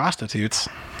fun of prostitutes.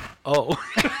 Oh.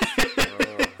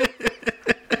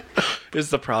 It's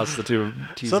the prostitute.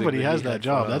 teasing Somebody has he that had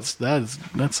job. fun of.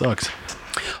 That sucks.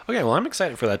 Okay, well, I'm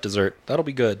excited for that dessert. That'll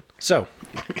be good. So,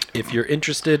 if you're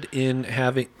interested in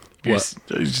having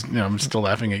I'm still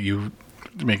laughing at you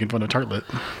making fun of tartlet.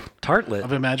 tartlet,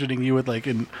 I'm imagining you with like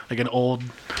an old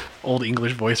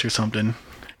English voice or something.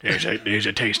 There's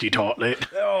a tasty tartlet.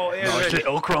 oh, Nice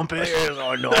little crumpet. here's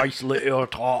a nice little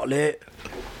tartlet.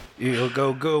 It'll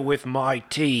go good with my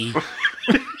tea.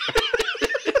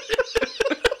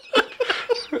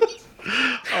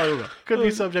 Could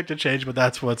be subject to change, but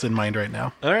that's what's in mind right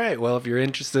now. All right. Well, if you're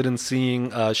interested in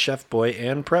seeing Chef Boy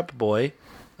and Prep Boy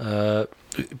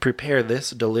prepare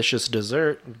this delicious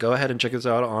dessert, go ahead and check us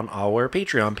out on our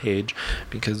Patreon page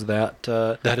because that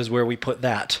is where we put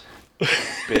that.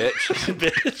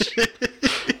 Bitch.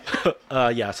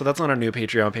 Yeah, so that's on our new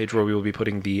Patreon page where we will be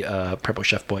putting the Prep Boy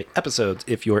Chef Boy episodes.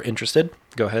 If you're interested,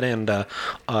 go ahead and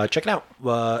check it out.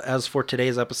 As for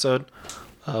today's episode,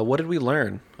 what did we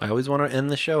learn? I always want to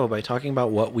end the show by talking about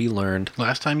what we learned.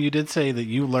 Last time you did say that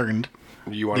you learned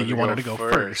You that you wanted to go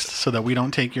first so that we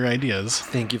don't take your ideas.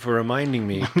 Thank you for reminding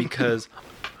me, because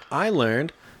I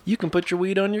learned you can put your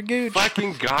weed on your gooch.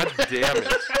 Fucking goddamn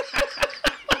it.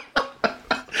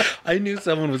 I knew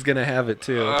someone was going to have it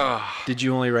too. Did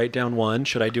you only write down one?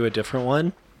 Should I do a different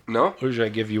one? No? Or should I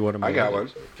give you one of my I got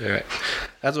others? one. All right.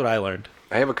 That's what I learned.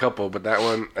 I have a couple, but that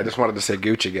one, I just wanted to say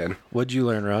gooch again. What'd you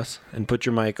learn, Russ? And put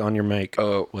your mic on your mic.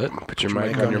 Oh, What? Put your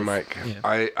mic on your mic.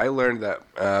 Yeah. I learned that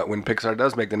when Pixar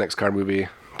does make the next car movie,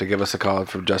 to give us a call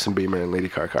for Justin Bieber and Lady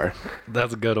Car.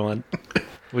 That's a good one.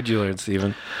 What'd you learn,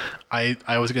 Steven? I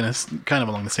was going to, kind of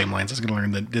along the same lines, I was going to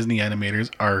learn that Disney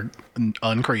animators are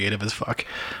uncreative as fuck.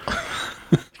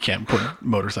 Can't put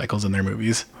motorcycles in their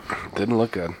movies. Didn't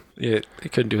look good. Yeah, they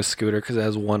couldn't do a scooter because it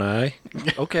has one eye.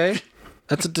 Okay.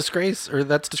 That's a disgrace, or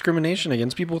that's discrimination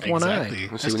against people with one eye. See,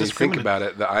 That's when you think discriminate- about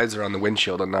it, the eyes are on the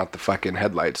windshield and not the fucking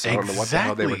headlights. So I don't know what the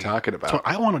hell they were talking That's what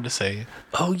about. I wanted to say.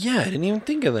 Oh, yeah, I didn't even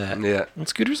think of that. Yeah. And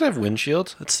scooters have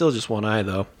windshields. It's still just one eye,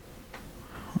 though.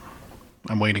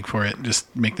 I'm waiting for it.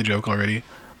 Just make the joke already.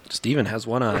 Steven has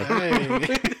one eye.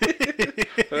 Hey,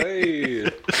 Hey.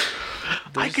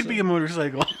 I could be a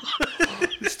motorcycle.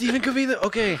 Steven could be the...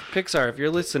 Okay, Pixar, if you're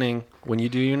listening, when you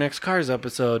do your next Cars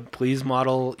episode, please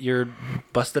model your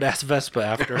busted-ass Vespa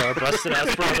after our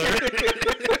busted-ass brother.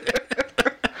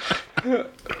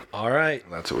 All right.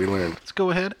 That's what we learned. Let's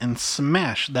go ahead and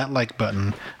smash that like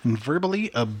button and verbally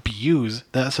abuse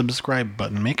that subscribe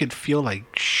button. Make it feel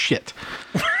like shit.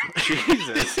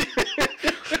 Jesus.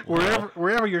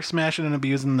 Wherever you're smashing and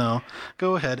abusing, though,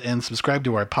 go ahead and subscribe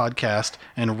to our podcast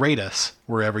and rate us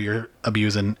wherever you're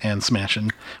abusing and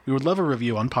smashing. We would love a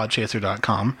review on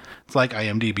podchaser.com. It's like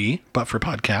IMDb, but for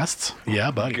podcasts.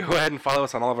 Yeah, buddy. Go ahead and follow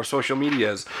us on all of our social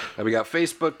medias. We got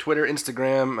Facebook, Twitter,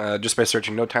 Instagram, just by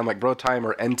searching No Time Like Bro Time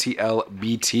or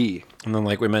NTLBT. And then,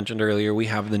 like we mentioned earlier, we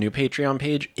have the new Patreon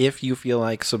page. If you feel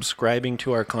like subscribing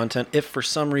to our content, if for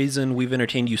some reason we've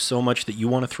entertained you so much that you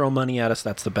want to throw money at us,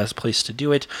 that's the best place to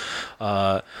do it.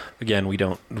 Again, we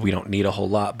don't need a whole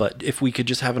lot, but if we could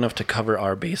just have enough to cover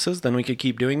our bases, then we could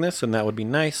keep doing this, and that would be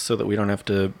nice, so that we don't have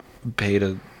to pay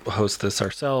to host this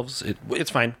ourselves.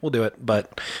 It's fine, we'll do it,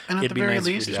 but And at it'd the be very nice if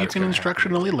we least, did you it. can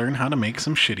instructionally learn how to make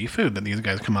some shitty food that these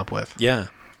guys come up with. Yeah,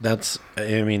 that's.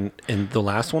 I mean, and the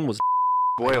last one was.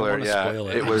 Spoiler, wanna yeah. spoil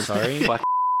it. It was Sorry. fuck.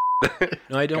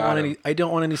 No, I don't Got want him. any. I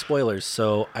don't want any spoilers,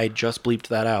 so I just bleeped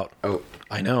that out. Oh,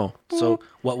 I know. So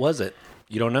what was it?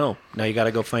 You don't know. Now you got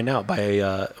to go find out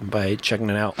by checking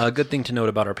it out. A good thing to note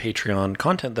about our Patreon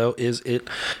content, though, is it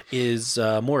is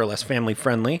more or less family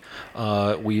friendly.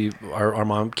 Our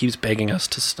mom keeps begging us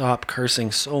to stop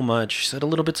cursing so much. She said a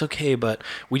little bit's okay, but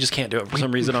we just can't do it for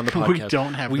some reason on the podcast. We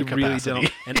don't have the really capacity.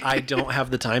 don't, and I don't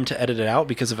have the time to edit it out,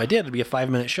 because if I did, it'd be a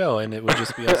 5-minute show, and it would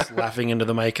just be us laughing into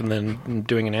the mic and then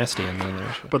doing a nasty, and then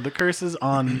there's. But the curses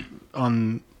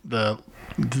on the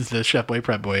Chef Boy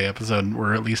Prep Boy episode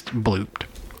were at least bleeped.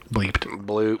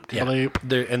 blooped. Yeah.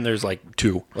 Bleep. And there's like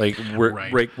 2. Like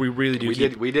Right. we really do.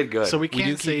 We did good. So we do can't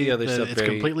keep say the other that stuff it's very-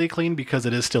 completely clean because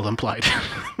it is still implied.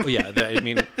 Yeah, I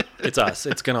mean, it's us.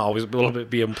 It's going to always a little bit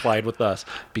be implied with us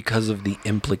because of the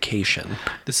implication.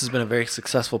 This has been a very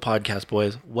successful podcast,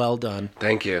 boys. Well done.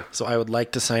 Thank you. So I would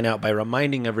like to sign out by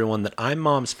reminding everyone that I'm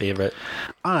Mom's favorite.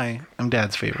 I am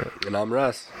Dad's favorite. And I'm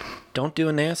Russ. Don't do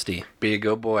a nasty. Be a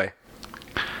good boy.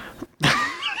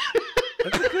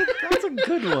 That's a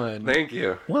good one. Thank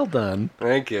you. Well done.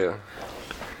 Thank you.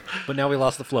 But now we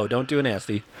lost the flow. Don't do a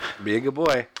nasty. Be a good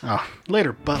boy. Oh,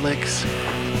 later, butt licks.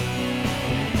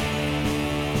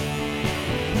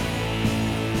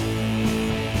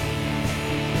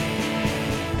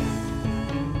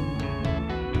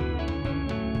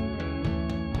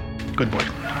 Good boy.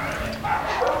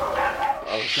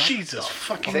 Jesus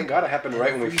fucking. Thank God it happened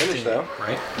right when we finished, though.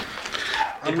 Right?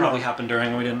 It probably happened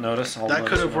during we didn't notice. That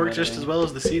could have worked just as well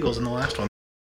as the seagulls in the last one.